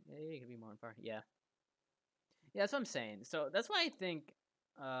fire? Yeah, it could be more on fire. Yeah. Yeah, that's what I'm saying. So that's why I think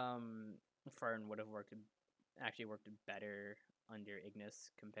Fern would have actually worked better under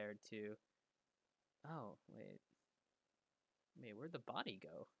Ignis compared to. Oh wait, where'd the body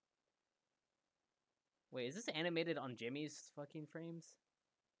go? Wait, is this animated on Jimmy's fucking frames?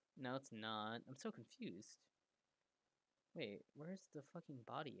 No, it's not. I'm so confused. Wait, where's the fucking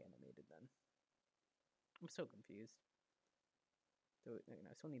body animated then? I'm so confused. So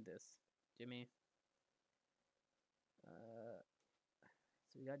I still need this, Jimmy.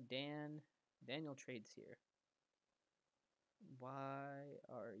 So we got Dan. Daniel trades here. Why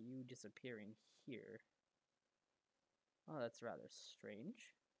are you disappearing here? Oh, that's rather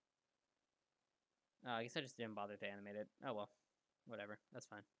strange. I guess I just didn't bother to animate it. Oh well, whatever. That's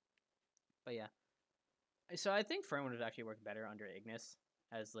fine. But yeah. So I think Fern would have actually worked better under Ignis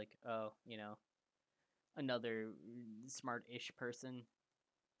as like, another smart-ish person.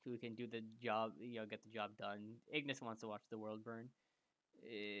 who can do the job, get the job done. Ignis wants to watch the world burn.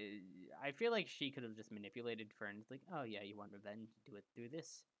 I feel like she could have just manipulated Fern. It's like, oh yeah, you want revenge, do it through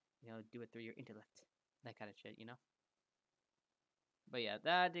this. Do it through your intellect, that kind of shit. But yeah,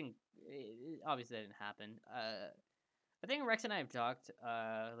 that didn't. Obviously, that didn't happen. I think Rex and I have talked.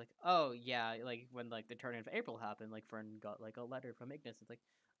 Like, oh yeah, like when like the turn of April happened, like Fern got like a letter from Ignis. It's like,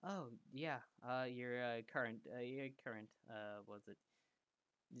 oh yeah, your current, was it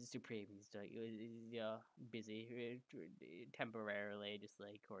Supreme? He's like, yeah, busy temporarily. Just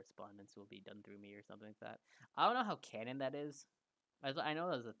like correspondence will be done through me or something like that. I don't know how canon that is. I know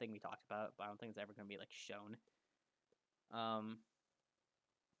that was a thing we talked about, but I don't think it's ever gonna be like shown.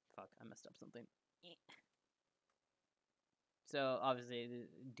 Fuck, I messed up something. So obviously, the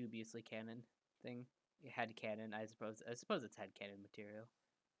dubiously canon thing. It had canon, I suppose. I suppose it's had canon material.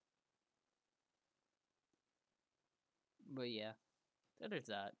 But yeah, so there's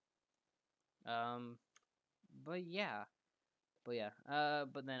that. Um, but yeah,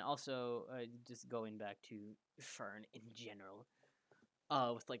 but then also just going back to Fern in general.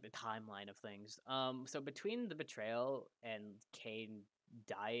 With like the timeline of things. So between the betrayal and Kane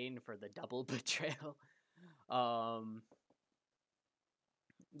dying for the double betrayal, um,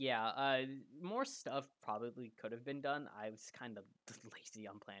 yeah, more stuff probably could have been done. I was kind of lazy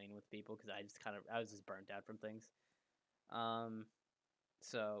on planning with people because I was just burnt out from things. Um,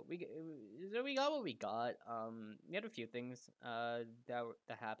 so we got what we got. We had a few things that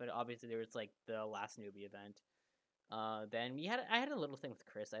happened. Obviously, there was like the last newbie event. Then I had a little thing with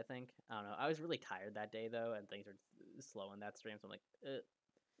Chris. I think I don't know. I was really tired that day though, and things were slow in that stream. So I'm like,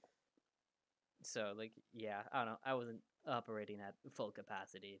 so like yeah, I don't know. I wasn't operating at full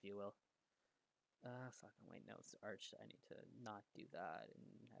capacity, if you will. Fucking wait, no, it's arch. I need to not do that and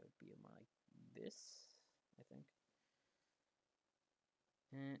have it be more like this, I think.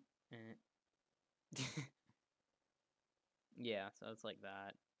 Yeah, so it's like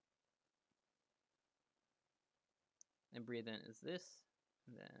that. And breathe in is this.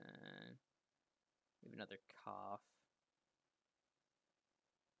 And then we have another cough.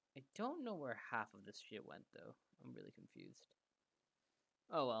 I don't know where half of this shit went though. I'm really confused.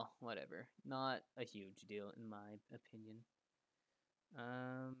 Oh well, whatever. Not a huge deal in my opinion.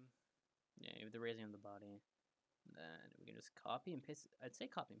 Yeah, you have the raising of the body. Then we can just copy and paste. I'd say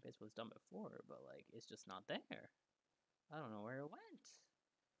copy and paste was done before, but like it's just not there. I don't know where it went.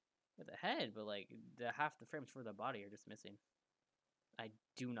 With the head, but like the half the frames for the body are just missing. I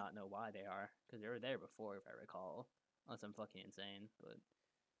do not know why they are, because they were there before, if I recall. Unless I'm fucking insane, but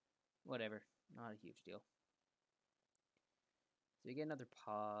whatever. Not a huge deal. So you get another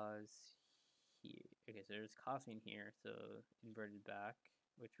pause here. Okay, so there's coughing here, so inverted back,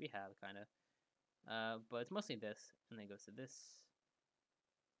 which we have kind of. But it's mostly this, and then it goes to this,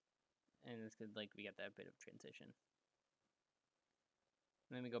 and it's good. Like we get that bit of transition,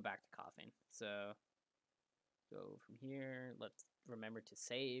 and then we go back to coughing. So go from here. Let's remember to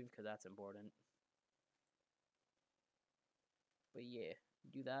save because that's important. But yeah,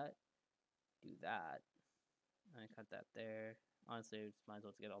 do that. I cut that there. Honestly, we just might as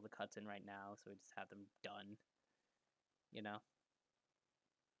well get all the cuts in right now, so we just have them done.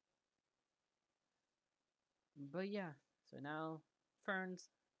 But yeah, so now Ferns.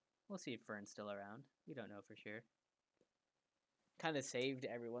 We'll see if Fern's still around. We don't know for sure. Kind of saved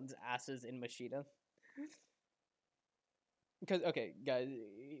everyone's asses in Machida. Because okay, guys,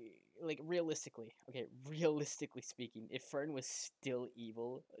 like realistically speaking, if Fern was still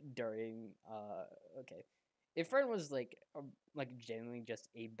evil during okay, if Fern was like genuinely just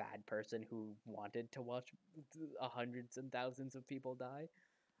a bad person who wanted to watch hundreds and thousands of people die,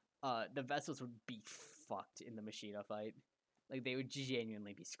 the vessels would be fucked in the Machida fight. Like they would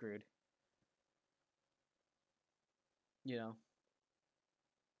genuinely be screwed.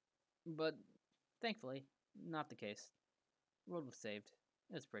 But thankfully, not the case. World was saved.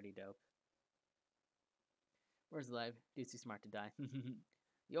 It's pretty dope. Where's live? Dude's too smart to die.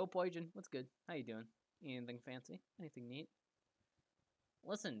 Yo, Poison, what's good? How you doing? Anything fancy? Anything neat?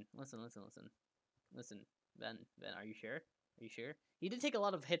 Listen. Ben, are you sure? Are you sure? He did take a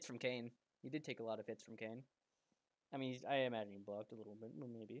lot of hits from Kane. I mean, I imagine he blocked a little bit, well,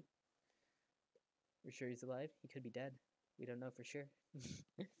 maybe. You're sure he's alive? He could be dead. We don't know for sure.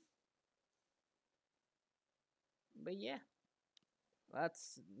 But yeah.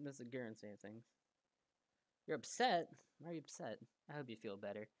 That's a guarantee of things. You're upset? Why are you upset? I hope you feel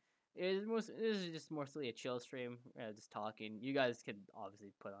better. This is just mostly a chill stream, just talking. You guys could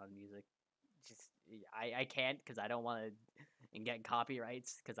obviously put on music. Just I can't because I don't want to get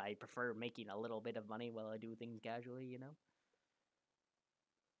copyrights because I prefer making a little bit of money while I do things casually.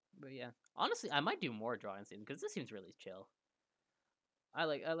 But yeah, honestly, I might do more drawing scenes because this seems really chill. I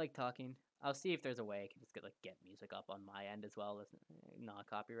like talking. I'll see if there's a way I can just get music up on my end as well as not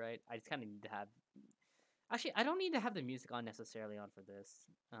copyright. I just kind of need to have. Actually, I don't need to have the music on necessarily on for this.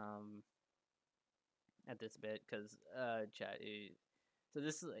 At this bit because chat. So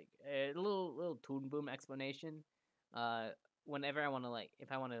this is like a little Toon Boom explanation. Uh, whenever I want to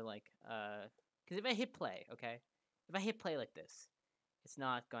if I want to because if I hit play, okay, if I hit play like this, it's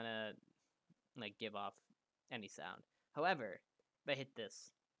not gonna give off any sound. However, if I hit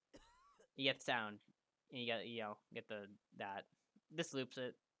this, you get sound, and you get get that. This loops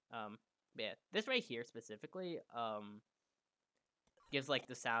it. But yeah, this right here specifically gives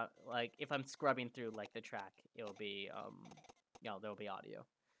the sound if I'm scrubbing through the track, it'll be there'll be audio.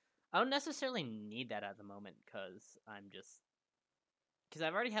 I don't necessarily need that at the moment because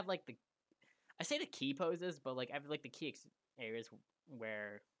I've already have the I say the key poses, but I have the key areas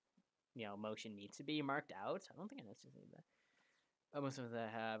where motion needs to be marked out. I don't think I necessarily need that. Most of that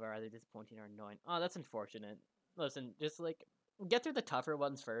I have are either disappointing or annoying. Oh, that's unfortunate. Listen, just get through the tougher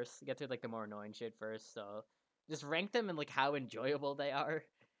ones first. Get through the more annoying shit first. So just rank them in how enjoyable they are,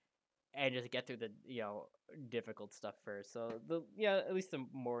 and just get through the difficult stuff first. So at least the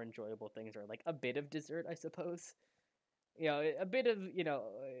more enjoyable things are a bit of dessert, I suppose. A bit of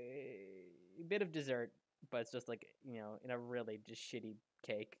a bit of dessert, but it's just in a really just shitty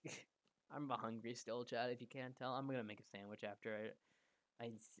cake. I'm hungry still, Chad. If you can't tell, I'm gonna make a sandwich after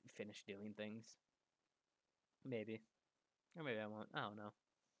I finish doing things. Maybe, or maybe I won't. I don't know.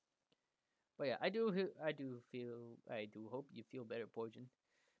 But yeah, I do hope you feel better, Poison.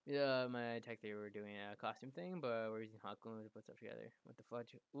 Yeah, my tech they were doing a costume thing, but we're using hot glue to put stuff together. What the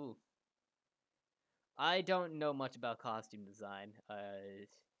fudge? Ooh. I don't know much about costume design.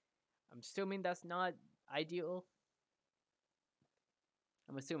 I'm assuming that's not ideal.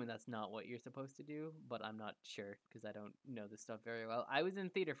 I'm assuming that's not what you're supposed to do, but I'm not sure because I don't know this stuff very well. I was in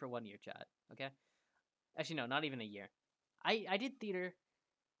theater for 1 year, chat. Okay, actually no, not even a year. I did theater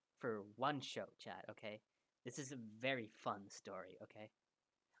for one show, chat. Okay, this is a very fun story. Okay,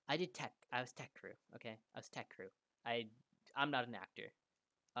 I was tech crew. Okay, I was tech crew. I'm not an actor.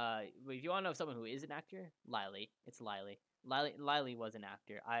 If you want to know someone who is an actor, Lily. It's Lily. Lily was an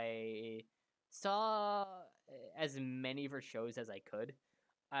actor. I saw as many of her shows as I could.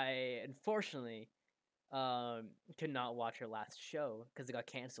 I unfortunately could not watch her last show because it got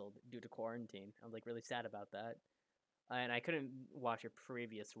canceled due to quarantine. I was really sad about that, and I couldn't watch her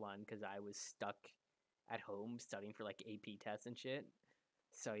previous one because I was stuck at home studying for AP tests and shit.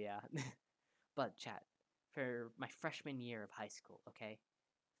 So yeah, but chat for my freshman year of high school. Okay,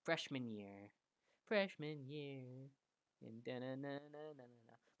 freshman year, freshman year,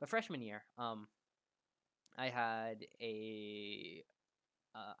 but freshman year, I had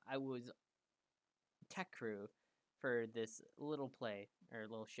I was tech crew for this little play or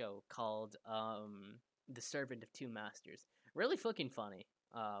little show called The Servant of Two Masters. Really fucking funny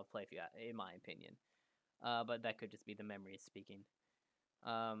play, if you, in my opinion. But that could just be the memories speaking.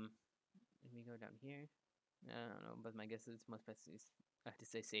 Let me go down here. I don't know, but my guess is I have to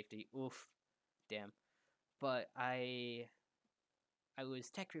say safety. Oof, damn. But I was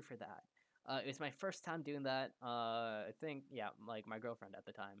tech crew for that. It was my first time doing that. I think my girlfriend at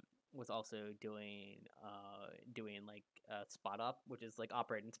the time was also doing spot op, which is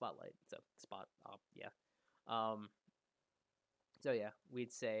operating spotlight. So spot op, yeah. Um, so yeah,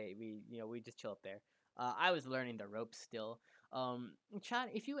 we'd say we just chill up there. I was learning the ropes still. Chad,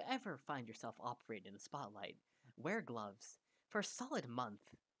 if you ever find yourself operating in the spotlight, wear gloves. For a solid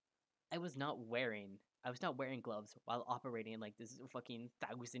month, I was not wearing gloves while operating this fucking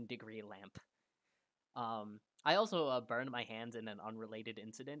 1,000-degree lamp. I also burned my hands in an unrelated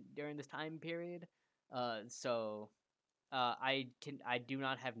incident during this time period. So I do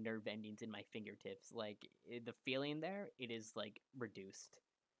not have nerve endings in my fingertips. The feeling there, it is reduced.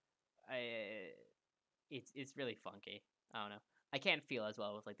 I it's really funky. I don't know. I can't feel as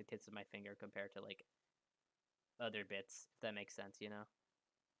well with the tips of my finger compared to other bits. If that makes sense, you know.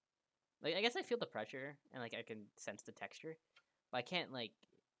 I guess I feel the pressure and I can sense the texture, but I can't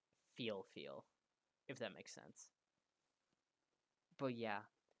feel if that makes sense. But yeah.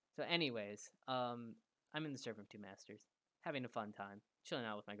 So anyways, I'm in the Servant of Two Masters, having a fun time, chilling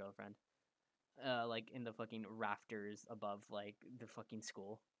out with my girlfriend. In the fucking rafters above the fucking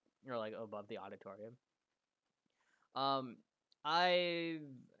school or above the auditorium. Um I'm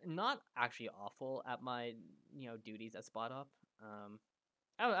not actually awful at my duties at spot up.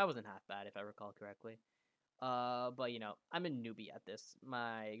 I wasn't half bad if I recall correctly. But I'm a newbie at this.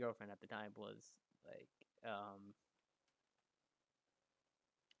 My girlfriend at the time was like,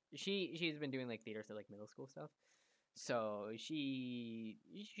 she's been doing like theater to like middle school stuff, so she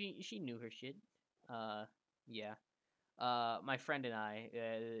knew her shit. Yeah. My friend and I,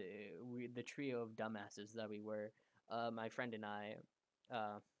 the trio of dumbasses that we were, my friend and I,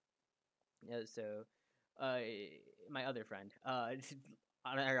 uh, so, uh, my other friend,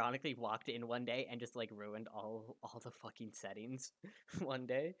 unironically walked in one day and just like ruined all the fucking settings one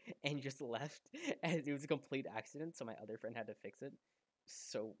day and just left, and it was a complete accident. So my other friend had to fix it.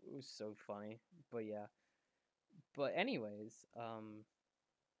 So it was so funny, but yeah. But anyways,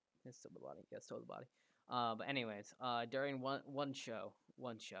 it's still the body. Yeah, still the body. But anyways, during one show,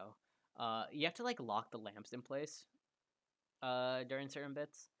 you have to like lock the lamps in place. During certain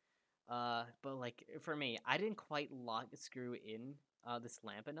bits. But like for me, I didn't quite screw in this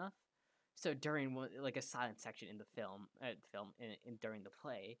lamp enough. So during like a silent section in the film in during the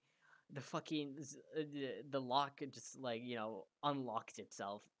play, the fucking the lock just like unlocks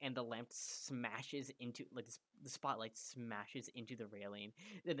itself, and the lamp smashes into like the spotlight smashes into the railing,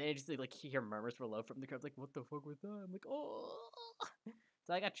 and then I just like hear murmurs below from the crowd like, "What the fuck was that?" I'm like, "Oh."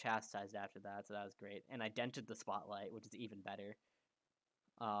 So I got chastised after that, so that was great, and I dented the spotlight, which is even better.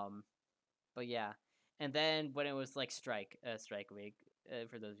 Um, but yeah, and then when it was like strike week,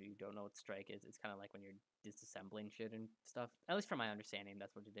 for those of you who don't know what strike is, it's kind of like when you're disassembling shit and stuff. At least from my understanding,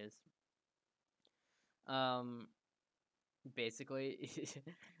 that's what it is. Um, basically,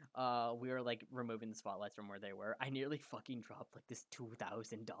 we were like removing the spotlights from where they were. I nearly fucking dropped like this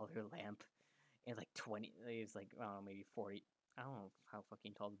 $2,000 lamp, and like 20. It was like, I don't know, maybe 40. I don't know how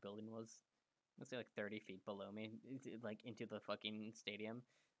fucking tall the building was. Let's say like 30 feet below me, like into the fucking stadium.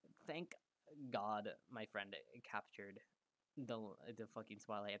 Thank God my friend captured the the fucking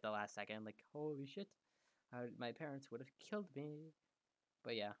spotlight at the last second. Like, holy shit, my parents would have killed me.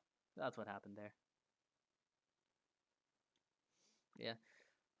 But yeah, that's what happened there. Yeah.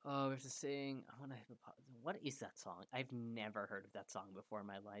 Oh, there's a saying. I want to. What is that song? I've never heard of that song before in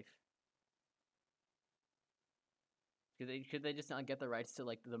my life. Could they just not get the rights to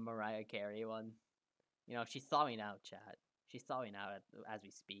like the Mariah Carey one? She's thawing out, chat. She's thawing out as we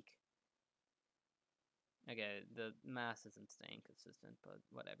speak. Okay, the mass isn't staying consistent, but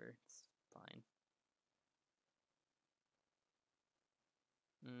whatever, it's fine.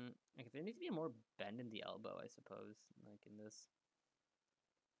 Okay, there needs to be more bend in the elbow, I suppose, like in this.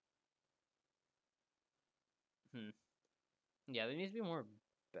 Yeah, there needs to be more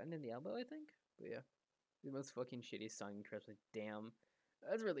bend in the elbow, I think. But yeah, the most fucking shitty song in Chris. Like, damn,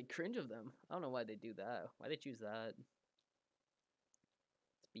 that's really cringe of them. I don't know why they do that. Why they choose that?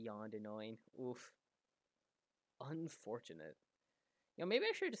 It's beyond annoying. Oof. Unfortunate. Maybe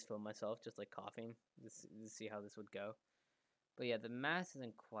I should just film myself just like coughing, just to see how this would go. But yeah, the mass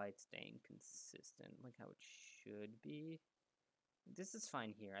isn't quite staying consistent like how it should be. This is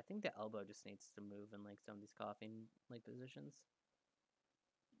fine here. I think the elbow just needs to move in like some of these coughing like positions.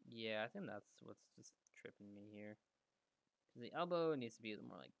 Yeah, I think that's what's just tripping me here. The elbow needs to be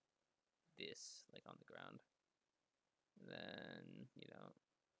more like this, like on the ground. Then,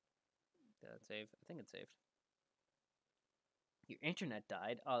 that's safe. I think it's saved. Your internet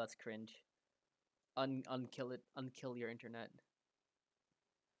died. Oh, that's cringe. Unkill it. Unkill your internet.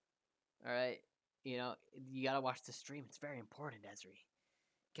 All right. You gotta watch the stream. It's very important, Esri.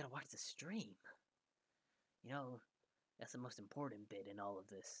 You gotta watch the stream. That's the most important bit in all of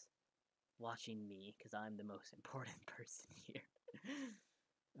this. Watching me, because I'm the most important person here.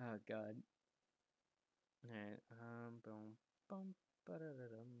 Oh god. Alright, boom, boom,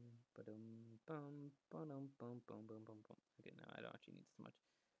 ba-da-da-dum, ba-dum, bum, ba-dum, bum, bum, bum, bum, bum. Okay, no, I don't actually need this much.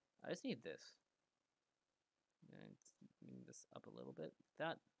 I just need this. And bring this up a little bit.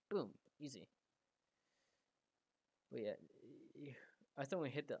 That, boom, easy. But yeah, I thought we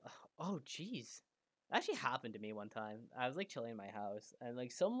hit the. Oh, jeez. That actually happened to me one time. I was like chilling in my house, and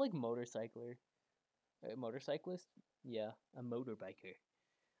like some like motorcyclist, yeah, a motorbiker.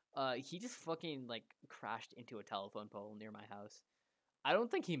 He just fucking like crashed into a telephone pole near my house. I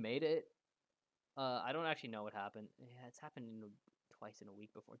don't think he made it. I don't actually know what happened. Yeah, it's happened twice in a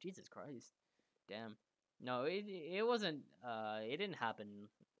week before. Jesus Christ, damn. No, it wasn't. It didn't happen.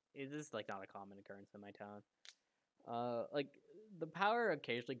 It is like not a common occurrence in my town. Like the power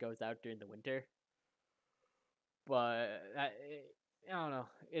occasionally goes out during the winter, but I don't know.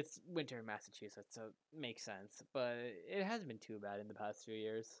 It's winter in Massachusetts, so it makes sense. But it hasn't been too bad in the past few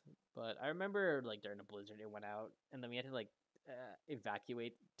years. But I remember like during a blizzard, it went out, and then we had to like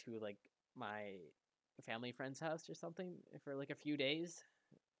evacuate to like my family friend's house or something for like a few days.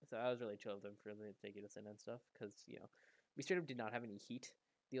 So I was really chill with them for taking us in and stuff because we straight up did not have any heat.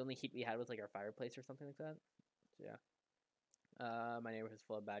 The only heat we had was like our fireplace or something like that. So yeah. My neighborhood's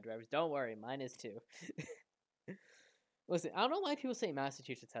full of bad drivers. Don't worry, mine is too. Listen, I don't know why people say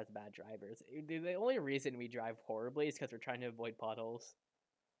Massachusetts has bad drivers. The only reason we drive horribly is because we're trying to avoid potholes.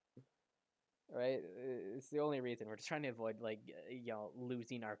 Right? It's the only reason. We're just trying to avoid, like,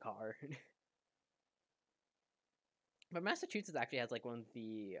 losing our car. But Massachusetts actually has, like, one of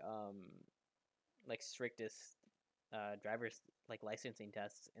the, like, strictest driver's, like, licensing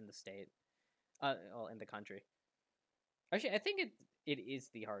tests in the state. Well, in the country. Actually, I think it is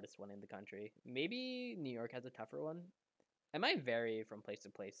the hardest one in the country. Maybe New York has a tougher one. It might vary from place to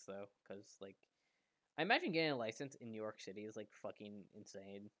place though, because like I imagine getting a license in New York City is like fucking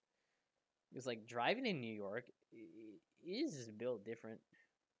insane. Because like driving in New York is built different.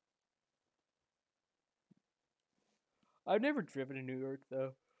 I've never driven in New York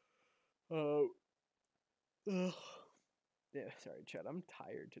though. Oh, yeah. Sorry, Chad. I'm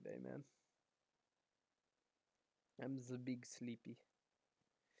tired today, man. I'm the big sleepy.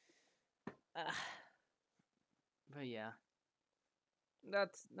 But yeah,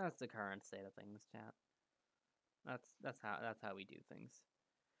 that's the current state of things, chat. That's how we do things.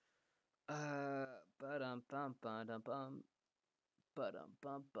 Ba-dum bum ba-dum bum ba-dum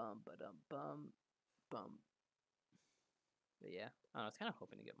bum bum. But yeah, I was kind of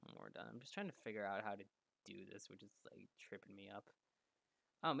hoping to get more done. I'm just trying to figure out how to do this, which is like tripping me up.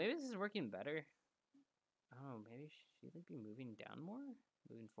 Oh, maybe this is working better. Oh, maybe should we be moving down more,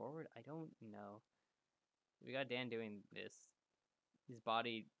 moving forward? I don't know. We got Dan doing this. His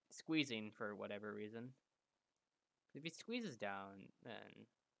body squeezing for whatever reason. If he squeezes down, then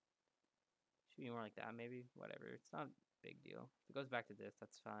should be more like that, maybe. Whatever. It's not a big deal. If it goes back to this,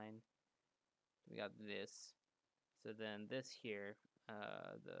 that's fine. We got this. So then this here,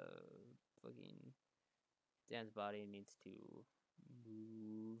 the fucking Dan's body needs to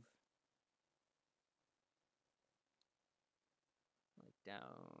move like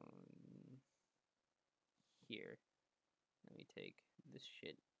down here. Let me take this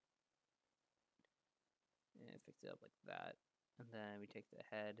shit and fix it up like that. And then we take the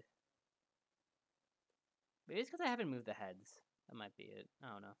head. Maybe it's because I haven't moved the heads. That might be it. I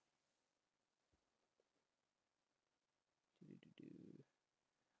don't know.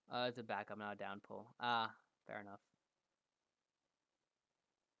 It's a backup, not a down pull. Ah, fair enough.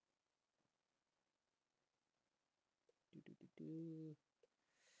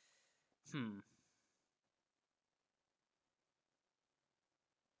 Hmm.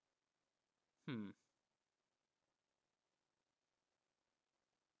 Hmm.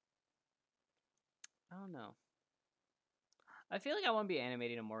 I don't know. I feel like I want to be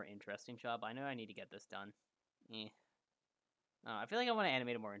animating a more interesting shot, but I know I need to get this done. Eh. I feel like I want to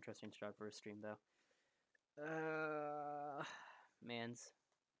animate a more interesting shot for a stream, though. Mans.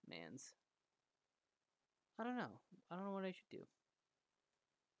 I don't know. I don't know what I should do.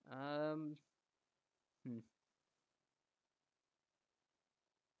 I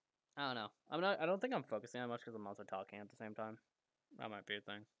don't know. I don't think I'm focusing on much because I'm also talking at the same time. That might be a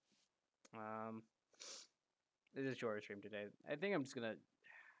thing. This is a shorter stream today. I think I'm just gonna.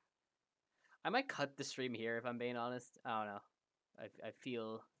 I might cut the stream here if I'm being honest. I don't know. I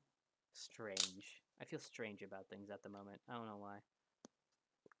feel strange. I feel strange about things at the moment. I don't know why.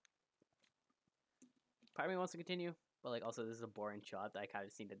 Part of me wants to continue, but like also this is a boring shot that I kind of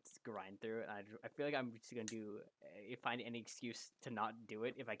just need to grind through, and I feel like I'm just gonna find any excuse to not do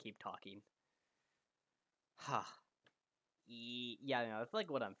it if I keep talking. Ha. Yeah, no, it's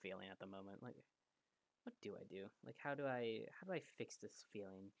like what I'm feeling at the moment. Like, what do I do? Like, how do I fix this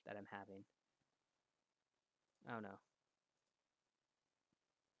feeling that I'm having? I don't know.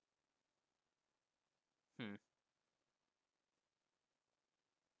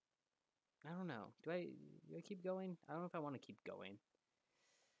 I don't know. Do I keep going? I don't know if I want to keep going.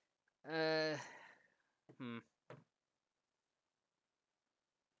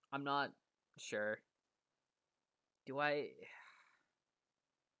 I'm not sure. Do I?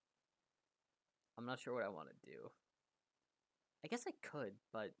 I'm not sure what I want to do. I guess I could,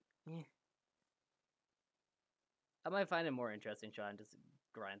 but I might find a more interesting shot and just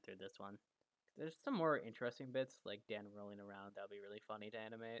grind through this one. There's some more interesting bits, like Dan rolling around. That'll be really funny to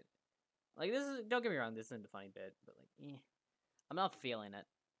animate. Like this is. Don't get me wrong. This isn't a funny bit, but like, I'm not feeling it.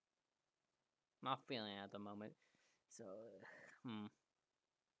 I'm not feeling it at the moment. So,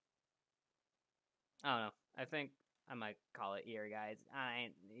 I don't know. I think I might call it here, guys. I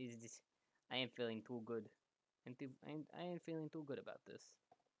ain't feeling too good. I ain't feeling too good about this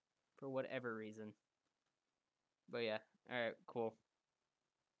for whatever reason. But yeah, all right, cool.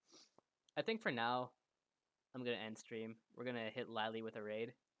 I think for now, I'm gonna end stream. We're gonna hit Lally with a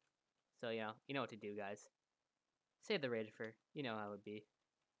raid. So you know what to do, guys. Say the raid for, you know how it be.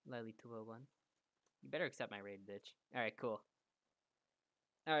 Lily201. You better accept my raid, bitch. Alright, cool.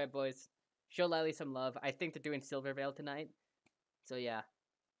 Alright, boys. Show Lily some love. I think they're doing Silvervale tonight. So yeah.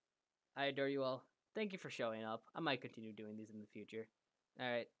 I adore you all. Thank you for showing up. I might continue doing these in the future.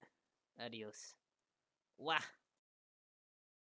 Alright. Adios. Wah!